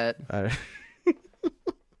like that. I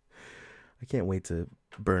can't wait to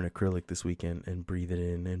burn acrylic this weekend and breathe it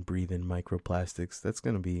in and breathe in microplastics. That's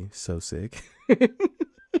gonna be so sick.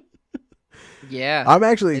 Yeah, I'm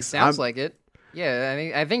actually. It sounds like it.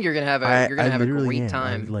 Yeah, I think you're gonna have a great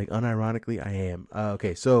time. Like unironically, I am.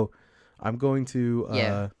 Okay, so I'm going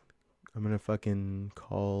to. I'm gonna fucking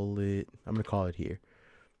call it. I'm gonna call it here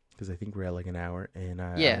because I think we're at like an hour, and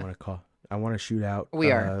I want to shoot out.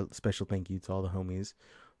 We are. Special thank you to all the homies,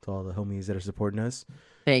 that are supporting us.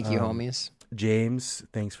 Thank you, homies. James,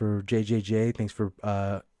 thanks for JJJ. Thanks for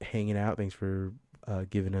hanging out. Thanks for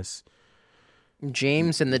giving us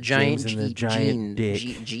James and the giant dick.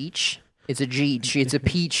 Jeech. It's a Jeech. It's a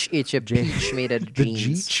peach. It's a peach made of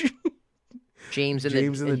jeans. James and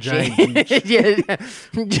the giant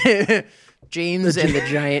Jeech. James and the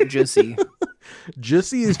giant Juicy.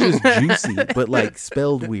 Juicy is just juicy, but like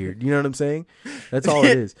spelled weird. You know what I'm saying? That's all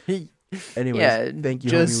it is. Anyways, thank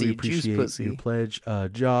you, homie. We appreciate your pledge.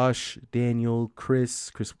 Josh, Daniel,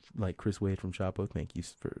 Chris Wade from Chapo. Thank you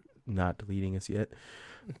for not deleting us yet.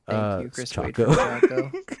 Thank you, Chris Wade from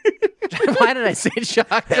Chaco. Why did I say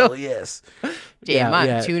Chaco? Hell yes. Damn,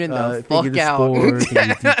 I'm tuning the fuck out.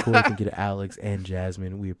 Thank you to Alex and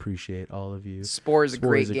Jasmine. We appreciate all of you. Spore is a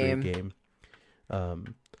great game.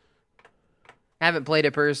 Haven't played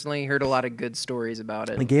it personally. Heard a lot of good stories about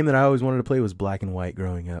it. The game that I always wanted to play was Black and White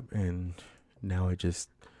growing up, and now I just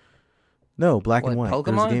Black and White. Pokemon?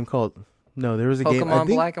 There was a game called there was a game Pokemon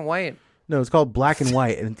Black and White. No, it's called Black and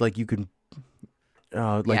White, and it's like you can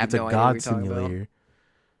it's a god simulator.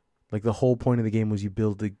 Like the whole point of the game was you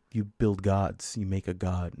build gods, you make a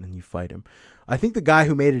god, and then you fight him. I think the guy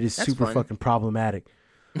who made it is super fucking problematic.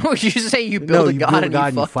 What you say? You build a god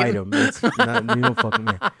and you fight him. It's not, you don't fucking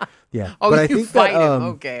man. Yeah. Oh, but you I think fight him.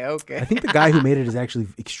 Okay. I think the guy who made it is actually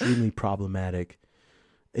extremely problematic.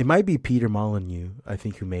 It might be Peter Molyneux, I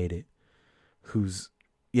think, who made it. Who's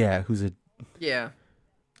a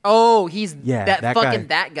Oh, he's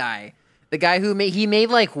that guy. The guy who made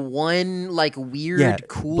like one like weird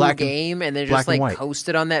cool game and then just like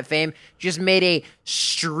coasted on that fame. Just made a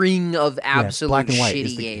string of absolute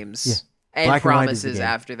shitty games and promises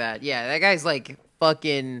after that. Yeah, that guy's like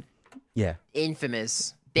fucking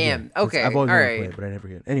infamous. Damn. Okay. I've always wanted to play it, but I never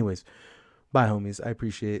get it. Anyways, bye, homies. I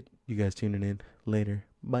appreciate you guys tuning in. Later.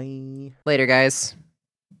 Bye. Later, guys.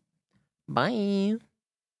 Bye.